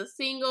prescribed as a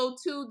single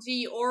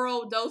 2G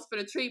oral dose for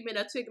the treatment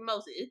of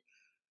trichomosis.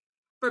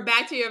 For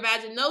bacterial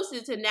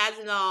vaginosis,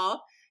 tenazidol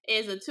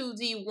is a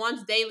 2G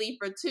once daily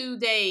for 2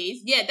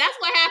 days. Yeah, that's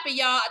what happened,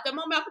 y'all. At the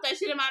moment I put that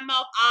shit in my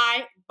mouth,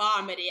 I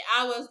vomited.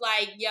 I was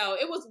like, yo,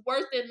 it was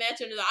worse than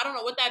metronidazole. I don't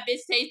know what that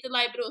bitch tasted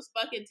like, but it was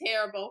fucking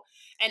terrible.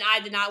 And I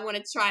did not want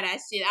to try that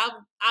shit.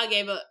 I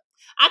gave up.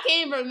 I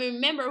can't even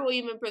remember who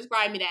even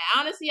prescribed me that.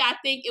 Honestly, I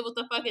think it was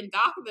the fucking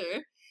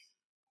doctor.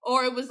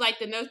 Or it was like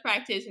the nurse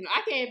practitioner.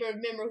 I can't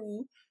even remember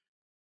who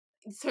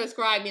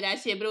prescribed me that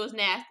shit, but it was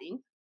nasty.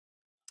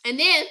 And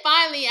then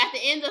finally, at the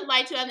end of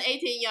like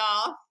 2018,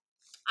 y'all,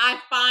 I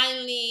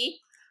finally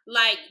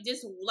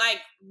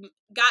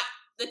got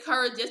the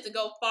courage just to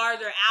go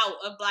farther out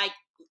of like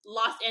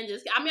Los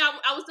Angeles. I mean,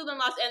 I was still in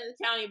Los Angeles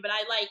County, but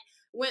I like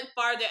went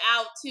farther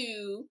out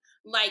to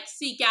like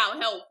seek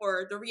out help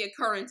for the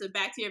reoccurrence of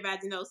bacterial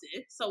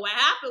vaginosis. So what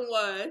happened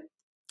was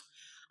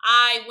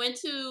I went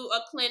to a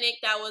clinic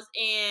that was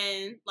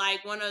in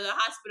like one of the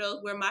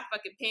hospitals where my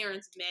fucking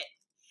parents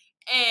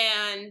met.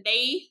 And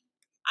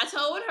I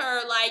told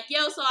her like,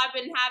 yo, so I've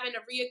been having a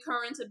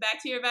reoccurrence of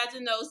bacterial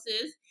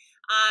vaginosis.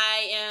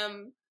 I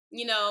am,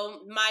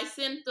 my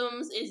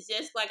symptoms is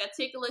just like a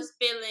ticklish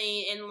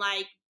feeling and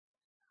like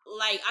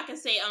I can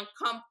say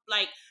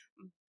like,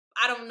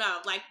 I don't know,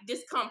 like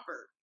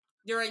discomfort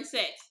during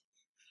sex.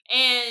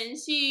 And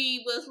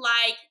she was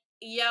like,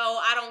 yo,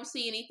 I don't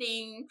see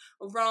anything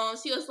wrong.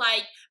 She was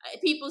like,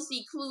 people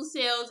see clue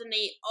cells and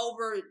they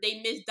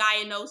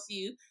misdiagnose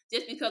you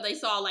just because they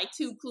saw like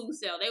 2 clue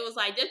cells. They was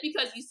like, just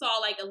because you saw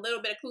like a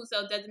little bit of clue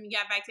cells doesn't mean you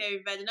got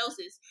bacterial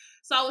vaginosis.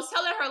 So I was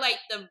telling her like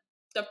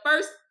the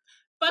first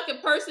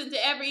fucking person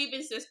to ever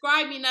even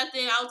prescribe me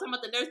nothing. I was talking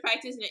about the nurse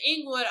practitioner in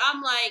Inglewood.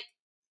 I'm like,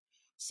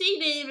 she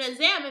didn't even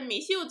examine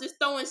me. She was just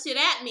throwing shit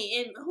at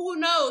me. And who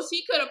knows,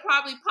 she could have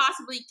probably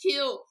possibly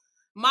killed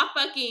my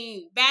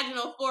fucking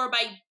vaginal flora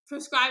by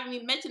prescribing me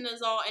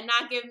metronidazole and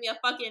not giving me a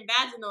fucking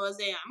vaginal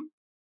exam.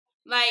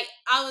 Like,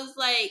 I was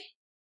like,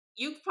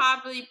 you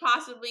probably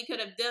possibly could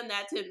have done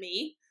that to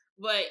me.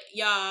 But,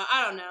 y'all,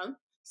 I don't know.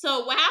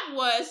 So, what happened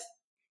was,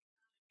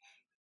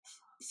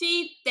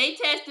 they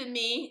tested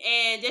me,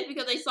 and just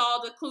because they saw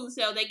the clue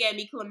cell, they gave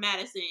me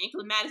clematisin. And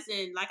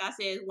clematisin, like I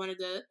said, is one of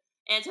the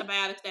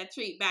antibiotics that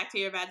treat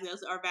bacterial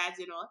vaginosis or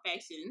vaginal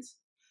infections.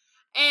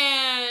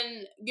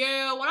 And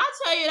girl, when I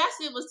tell you that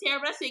shit was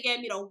terrible, that shit gave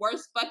me the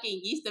worst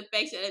fucking yeast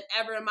infection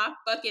ever in my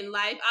fucking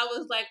life. I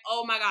was like,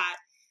 oh my god.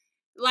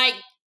 Like,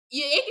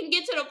 it can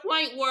get to the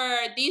point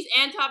where these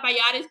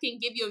antibiotics can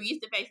give you a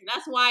yeast infection.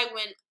 That's why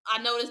when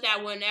I noticed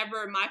that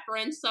whenever my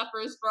friend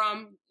suffers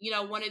from,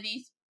 one of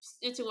these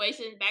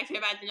situations,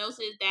 bacterial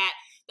vaginosis, that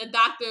the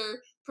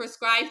doctor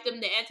prescribes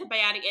them the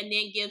antibiotic and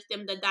then gives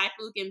them the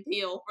diflucan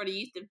pill for the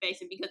yeast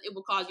infection because it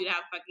will cause you to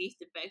have a fucking yeast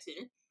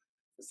infection.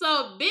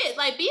 So,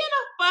 like, being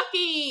a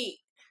fucking,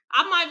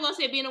 I'm not even gonna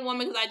say being a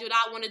woman because I do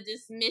not want to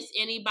dismiss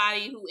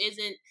anybody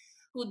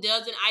who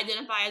doesn't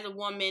identify as a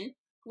woman,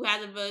 who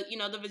has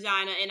the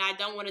vagina, and I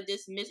don't want to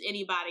dismiss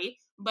anybody.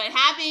 But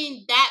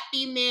having that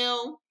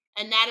female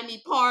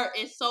anatomy part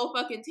is so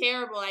fucking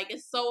terrible. Like,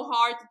 it's so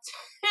hard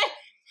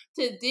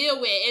to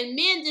deal with, and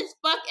men just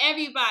fuck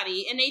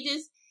everybody, and they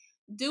just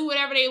do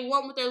whatever they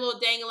want with their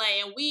little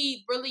dangling, and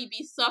we really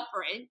be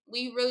suffering.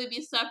 We really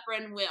be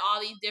suffering with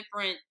all these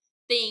different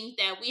things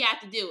that we have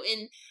to do.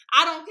 And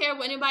I don't care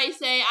what anybody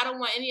say.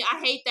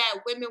 I hate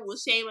that women will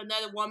shame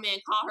another woman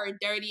and call her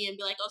dirty and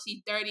be like, oh,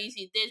 she's dirty,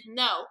 she's this.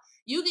 No.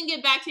 You can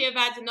get bacterial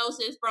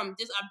vaginosis from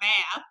just a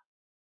bath.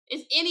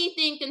 It's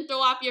anything can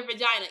throw off your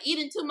vagina.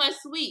 Eating too much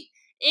sweet.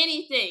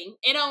 Anything.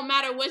 It don't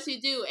matter what you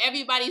do.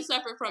 Everybody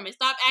suffer from it.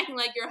 Stop acting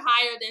like you're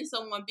higher than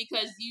someone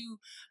because you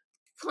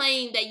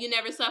claim that you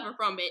never suffer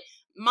from it.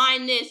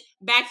 Mind this,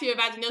 bacterial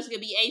vaginosis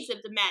can be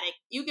asymptomatic.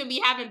 You can be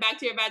having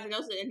bacterial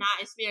vaginosis and not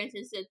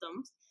experiencing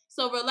symptoms.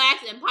 So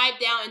relax and pipe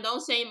down and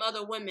don't shame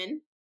other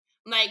women.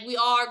 Like, we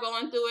all are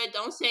going through it.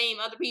 Don't shame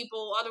other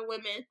people, other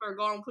women for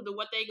going through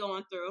what they're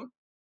going through.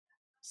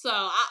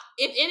 So,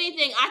 if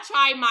anything, I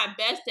try my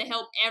best to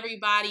help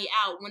everybody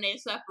out when they're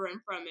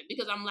suffering from it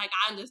because I'm like,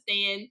 I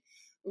understand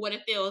what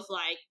it feels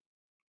like.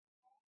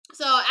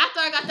 So after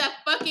I got that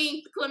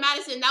fucking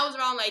climaticin, that was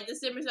around like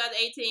December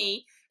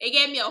 2018. It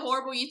gave me a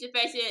horrible yeast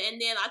infection, and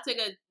then I took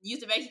a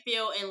yeast infection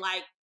pill, and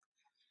like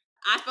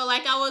I felt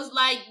like I was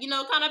like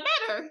kind of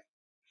better.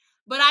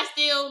 But I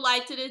still,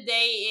 like, to this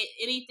day,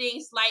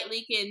 anything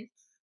slightly can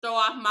throw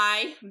off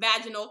my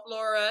vaginal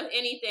flora,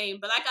 anything.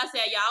 But like I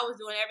said, y'all, I was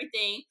doing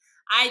everything.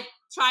 I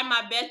try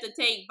my best to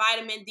take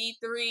vitamin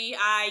D3.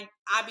 I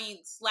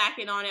be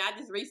slacking on it. I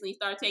just recently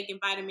started taking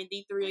vitamin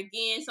D3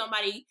 again.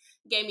 Somebody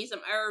gave me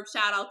some herbs.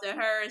 Shout out to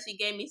her. And she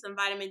gave me some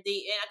vitamin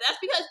D. And that's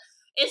because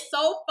it's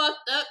so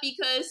fucked up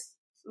because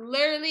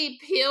literally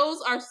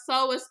pills are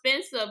so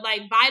expensive.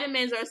 Like,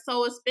 vitamins are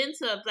so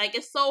expensive. Like,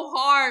 it's so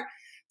hard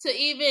to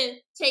even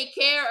take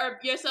care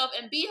of yourself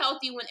and be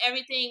healthy when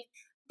everything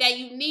that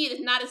you need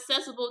is not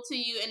accessible to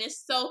you and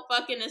it's so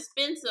fucking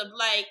expensive.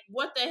 Like,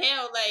 what the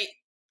hell? Like,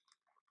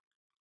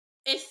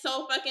 it's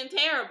so fucking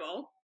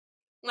terrible.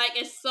 Like,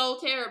 it's so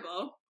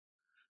terrible.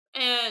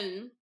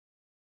 And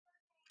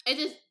it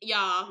just,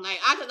 y'all, like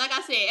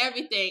I said,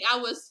 everything.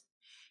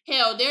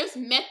 Hell, there's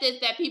methods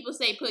that people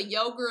say put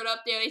yogurt up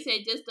there. They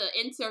say just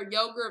to insert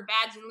yogurt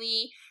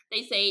vaginally.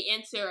 They say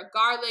insert a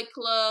garlic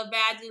clove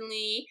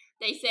vaginally.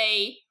 They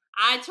say,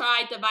 I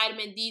tried the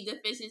vitamin D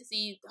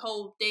deficiency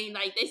whole thing.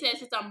 Like, they said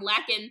since I'm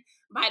lacking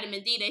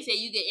vitamin D, they say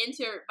you can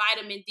insert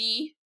vitamin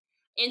D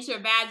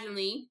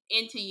intravaginally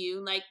into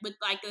you. Like, with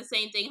like the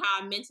same thing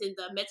how I mentioned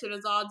the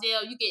metronidazole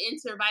gel. You can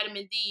insert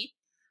vitamin D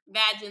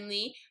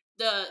vaginally.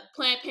 The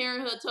Planned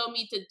Parenthood told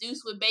me to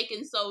deuce with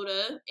baking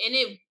soda, and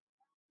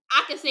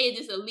I could say it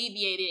just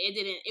alleviated.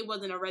 It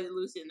wasn't a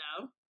resolution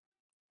though.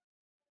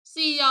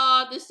 See,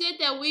 y'all, the shit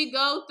that we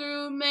go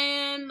through,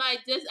 man, like,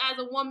 just as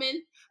a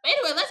woman. But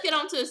anyway, let's get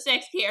on to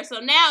sex care. So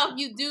now, if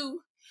you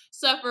do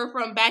suffer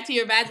from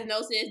bacterial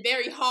vaginosis, it's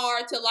very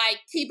hard to like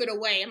keep it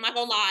away. I'm not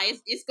gonna lie,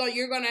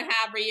 you're gonna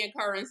have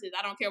reoccurrences.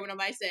 I don't care what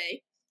nobody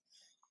say.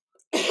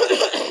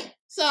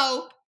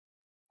 So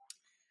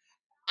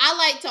I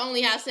like to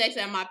only have sex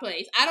at my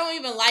place. I don't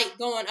even like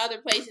going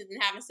other places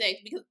and having sex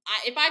because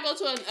if I go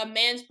to a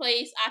man's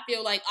place, I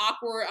feel like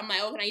awkward. I'm like,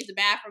 oh, can I use the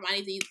bathroom? I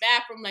need to use the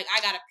bathroom. Like,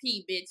 I gotta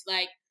pee, bitch.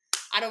 Like,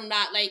 I do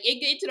not like it.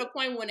 Get to the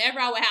point whenever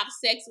I would have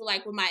sex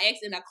with my ex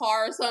in a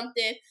car or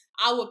something,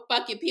 I would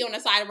fucking pee on the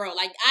side of the road.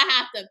 Like, I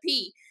have to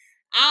pee.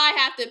 I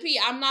have to pee.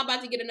 I'm not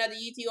about to get another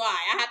UTI.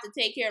 I have to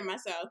take care of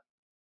myself.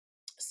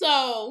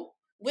 So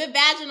with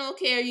vaginal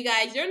care, you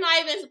guys, you're not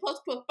even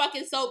supposed to put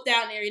fucking soap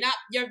down there.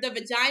 The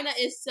vagina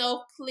is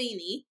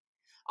self-cleaning.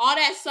 All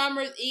that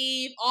Summer's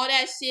Eve, all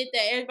that shit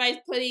that everybody's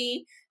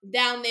putting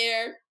down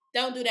there,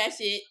 don't do that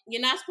shit.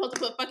 You're not supposed to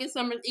put fucking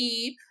Summer's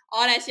Eve,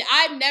 all that shit.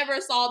 I never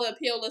saw the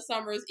appeal of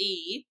Summer's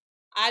Eve.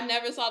 I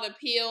never saw the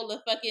appeal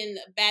of fucking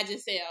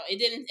Vagisil.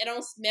 It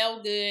don't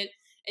smell good.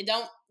 It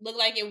don't look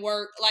like it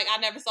worked. Like, I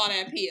never saw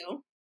that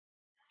appeal.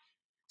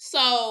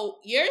 So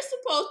you're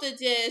supposed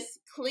to just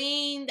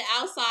clean the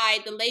outside,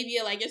 the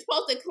labia. Like, you're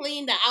supposed to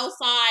clean the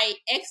outside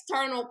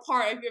external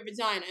part of your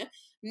vagina.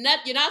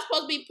 You're not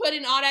supposed to be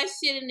putting all that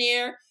shit in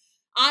there.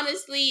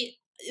 Honestly,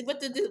 with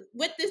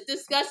this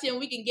discussion,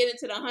 we can get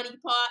into the honey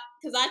pot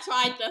because I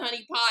tried the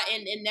honey pot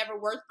and it never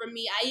worked for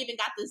me. I even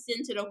got the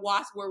scented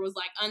wash where it was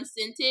like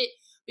unscented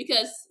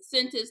because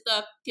scented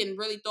stuff can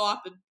really throw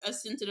off a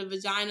sensitive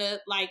vagina,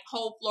 like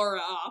whole flora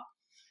off.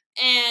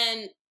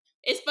 And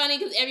it's funny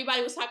because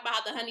everybody was talking about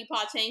how the honey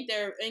pot changed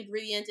their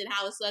ingredients and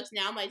how it sucks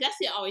now. I'm like, that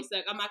shit always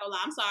sucks. I'm not gonna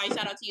lie. I'm sorry.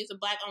 Shout out to you. It's a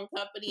black owned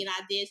company, and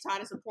I did try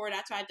to support it.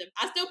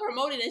 I still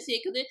promoted this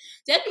shit because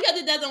just because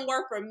it doesn't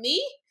work for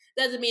me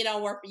doesn't mean it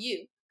don't work for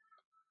you.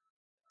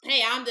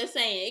 Hey, I'm just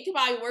saying it could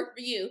probably work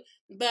for you,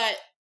 but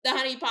the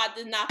honey pot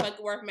does not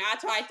fucking work for me. I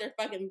tried their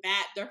fucking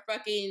their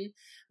fucking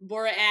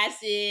boric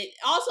acid.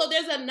 Also,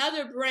 there's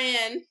another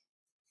brand.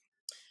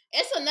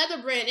 It's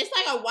another brand. It's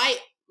like a white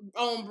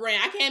owned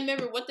brand. I can't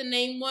remember what the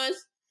name was,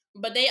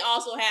 but they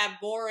also have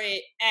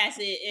boric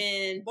acid,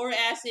 and boric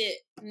acid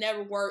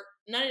never worked.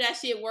 None of that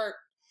shit worked.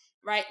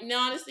 Right? And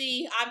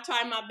honestly, I've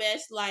tried my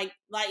best. Like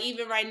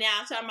even right now,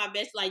 I'm trying my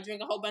best to like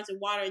drink a whole bunch of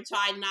water and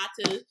try not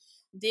to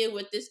deal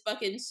with this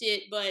fucking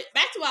shit. But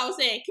back to what I was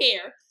saying,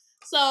 care.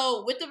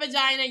 So with the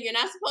vagina, you're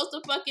not supposed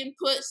to fucking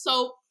put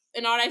soap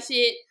and all that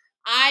shit.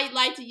 I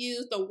like to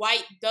use the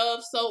white Dove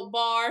soap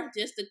bar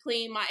just to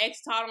clean my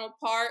external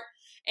part.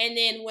 And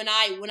then when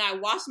I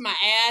wash my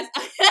ass,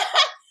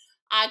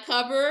 I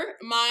cover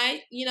my,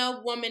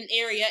 woman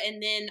area,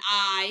 and then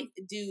I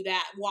do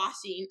that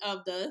washing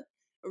of the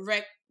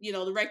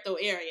the rectal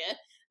area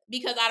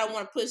because I don't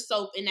want to put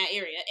soap in that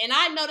area. And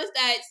I noticed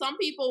that some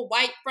people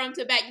wipe front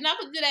to back. You're not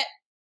supposed to do that.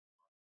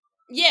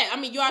 Yeah, I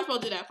mean, you are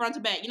supposed to do that front to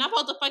back. You're not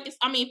supposed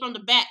to from the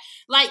back.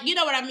 Like, you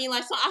know what I mean?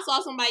 Like, so I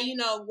saw somebody,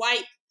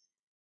 wipe,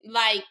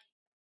 like,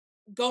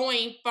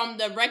 going from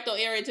the rectal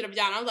area to the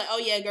vagina. I was like, oh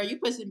yeah, girl, you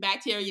pushing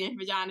bacteria in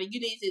vagina. You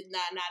need to,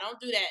 nah, don't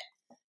do that.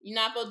 You're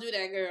not supposed to do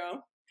that,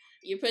 girl.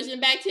 You're pushing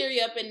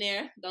bacteria up in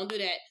there. Don't do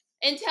that.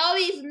 And tell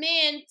these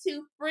men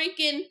to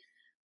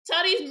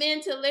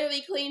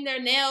literally clean their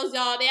nails,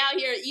 y'all. They out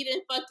here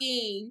eating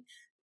fucking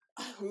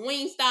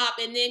Wingstop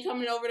and then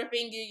coming over to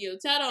finger you.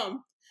 Tell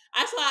them.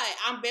 That's why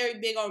I'm very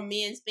big on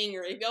men's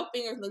fingers. If your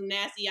fingers look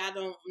nasty, I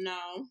don't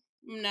know.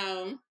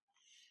 No.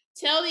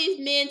 Tell these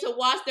men to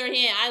wash their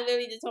hands. I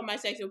literally just told my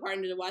sexual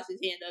partner to wash his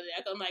hands the other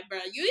day. I'm like, bro,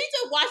 you need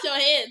to wash your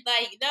hands.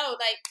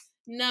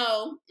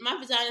 No. My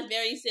vagina is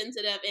very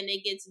sensitive and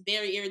it gets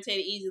very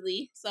irritated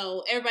easily.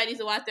 So everybody needs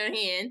to wash their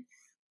hands.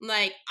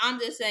 Like, I'm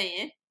just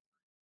saying.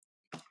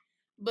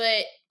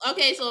 But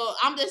okay, so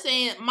I'm just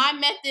saying my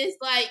methods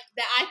like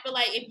that. I feel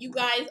like if you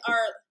guys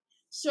are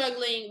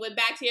struggling with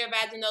bacterial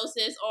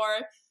vaginosis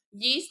or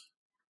yeast,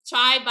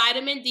 try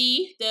vitamin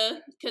D.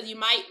 Because you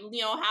might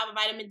have a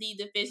vitamin D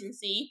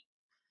deficiency.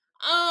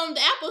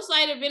 The apple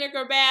cider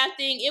vinegar bath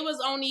thing, it was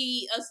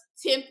only a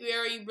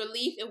temporary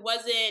relief. It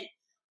wasn't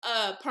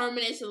a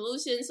permanent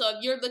solution. So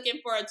if you're looking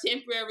for a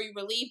temporary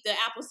relief, the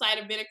apple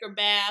cider vinegar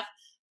bath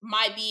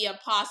might be a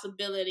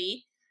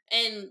possibility.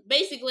 And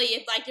basically,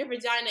 if like your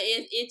vagina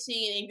is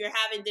itching and you're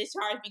having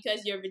discharge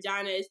because your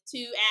vagina is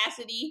too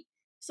acidy,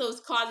 so it's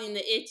causing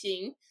the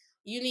itching,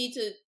 you need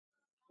to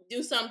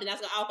do something that's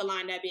gonna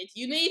alkaline that bitch.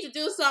 You need to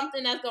do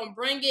something that's gonna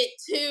bring it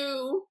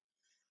to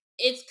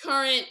its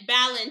current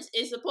balance.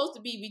 Is supposed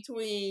to be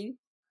between,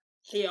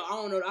 hell, I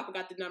don't know, I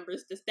forgot the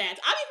numbers, the stats.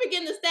 I be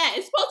forgetting the stat.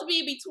 It's supposed to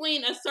be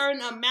between a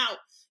certain amount.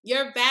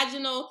 Your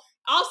vaginal,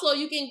 also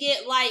you can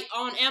get like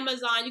on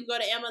Amazon, you can go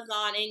to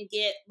Amazon and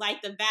get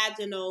like the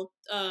vaginal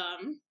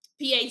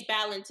pH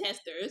balance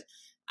testers.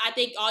 I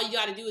think all you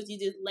gotta do is you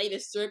just lay the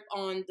strip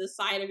on the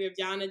side of your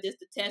vagina just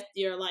to test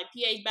your like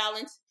pH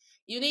balance.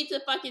 You need to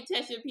fucking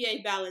test your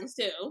pH balance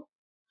too.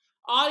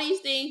 All these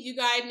things you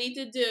guys need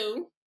to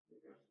do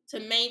to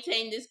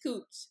maintain this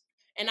cooch.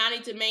 And I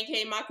need to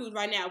maintain my cooch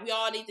right now. We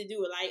all need to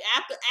do it. Like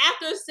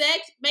after sex,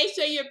 make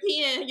sure you're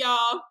peeing,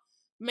 y'all.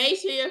 Make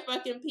sure you're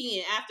fucking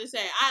peeing after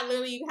sex. I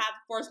literally have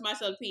to force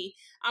myself to pee.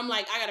 I'm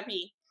like, I gotta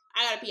pee.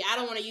 I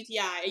don't want a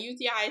UTI. A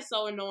UTI is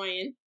so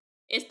annoying.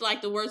 It's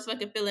like the worst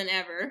fucking feeling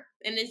ever.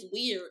 And it's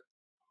weird.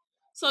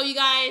 So you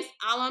guys,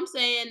 all I'm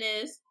saying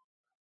is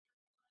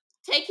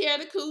take care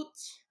of the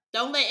cooch.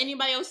 Don't let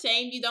anybody else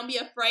shame you. Don't be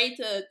afraid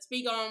to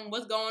speak on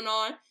what's going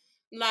on.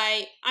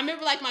 Like, I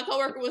remember, like, my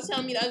coworker was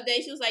telling me the other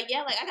day, she was like,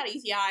 yeah, like, I got an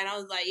ECI, and I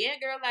was like, yeah,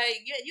 girl, like,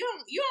 you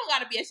don't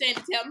gotta be ashamed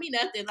to tell me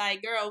nothing.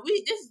 Like, girl,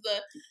 this is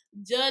the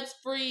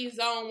judge-free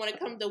zone when it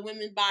comes to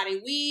women's body.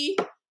 We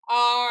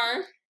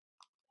are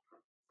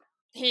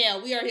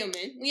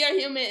human. We are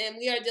human, and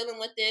we are dealing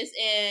with this,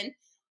 and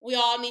we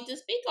all need to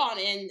speak on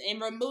it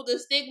and remove the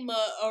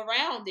stigma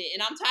around it.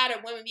 And I'm tired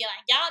of women being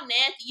like, y'all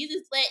nasty, you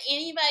just let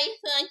anybody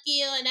fuck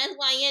you, and that's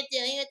why you're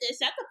doing it.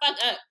 Shut the fuck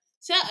up.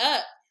 Shut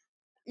up,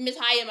 Miss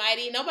High and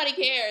Mighty. Nobody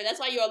cares. That's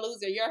why you're a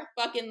loser. You're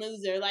a fucking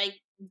loser. Like,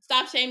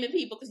 stop shaming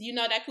people because you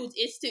know that cooch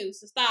itch too.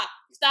 So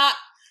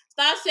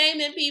stop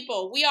shaming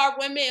people. We are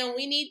women and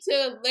we need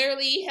to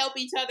literally help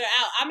each other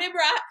out. I remember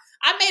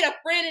I made a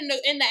friend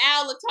in the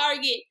aisle of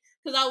Target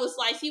because I was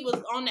like, she was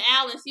on the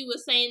aisle and she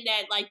was saying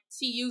that like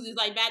she uses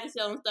like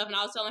Vagisil and stuff, and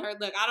I was telling her,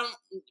 look,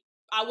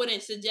 I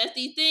wouldn't suggest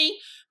these things,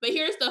 but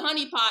here's the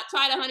honey pot.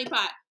 Try the honey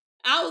pot.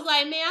 I was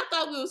like, man, I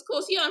thought we was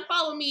cool. She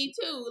unfollowed me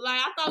too. Like,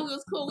 I thought we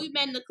was cool. We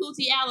met in the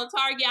Coochie Alley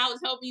Target. I was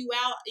helping you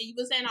out. You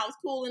were saying I was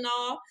cool and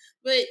all,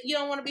 but you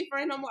don't want to be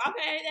friends no more.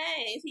 Okay,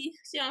 dang.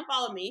 She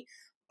unfollowed me.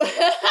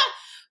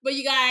 But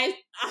you guys,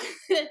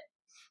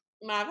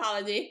 my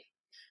apology.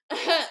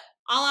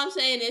 All I'm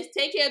saying is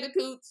take care of the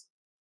coots.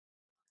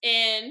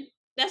 And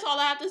that's all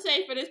I have to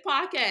say for this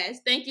podcast.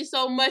 Thank you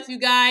so much, you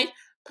guys.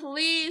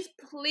 Please,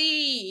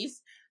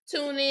 please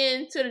tune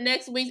in to the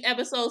next week's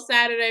episode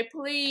Saturday.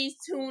 Please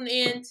tune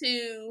in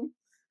to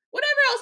whatever else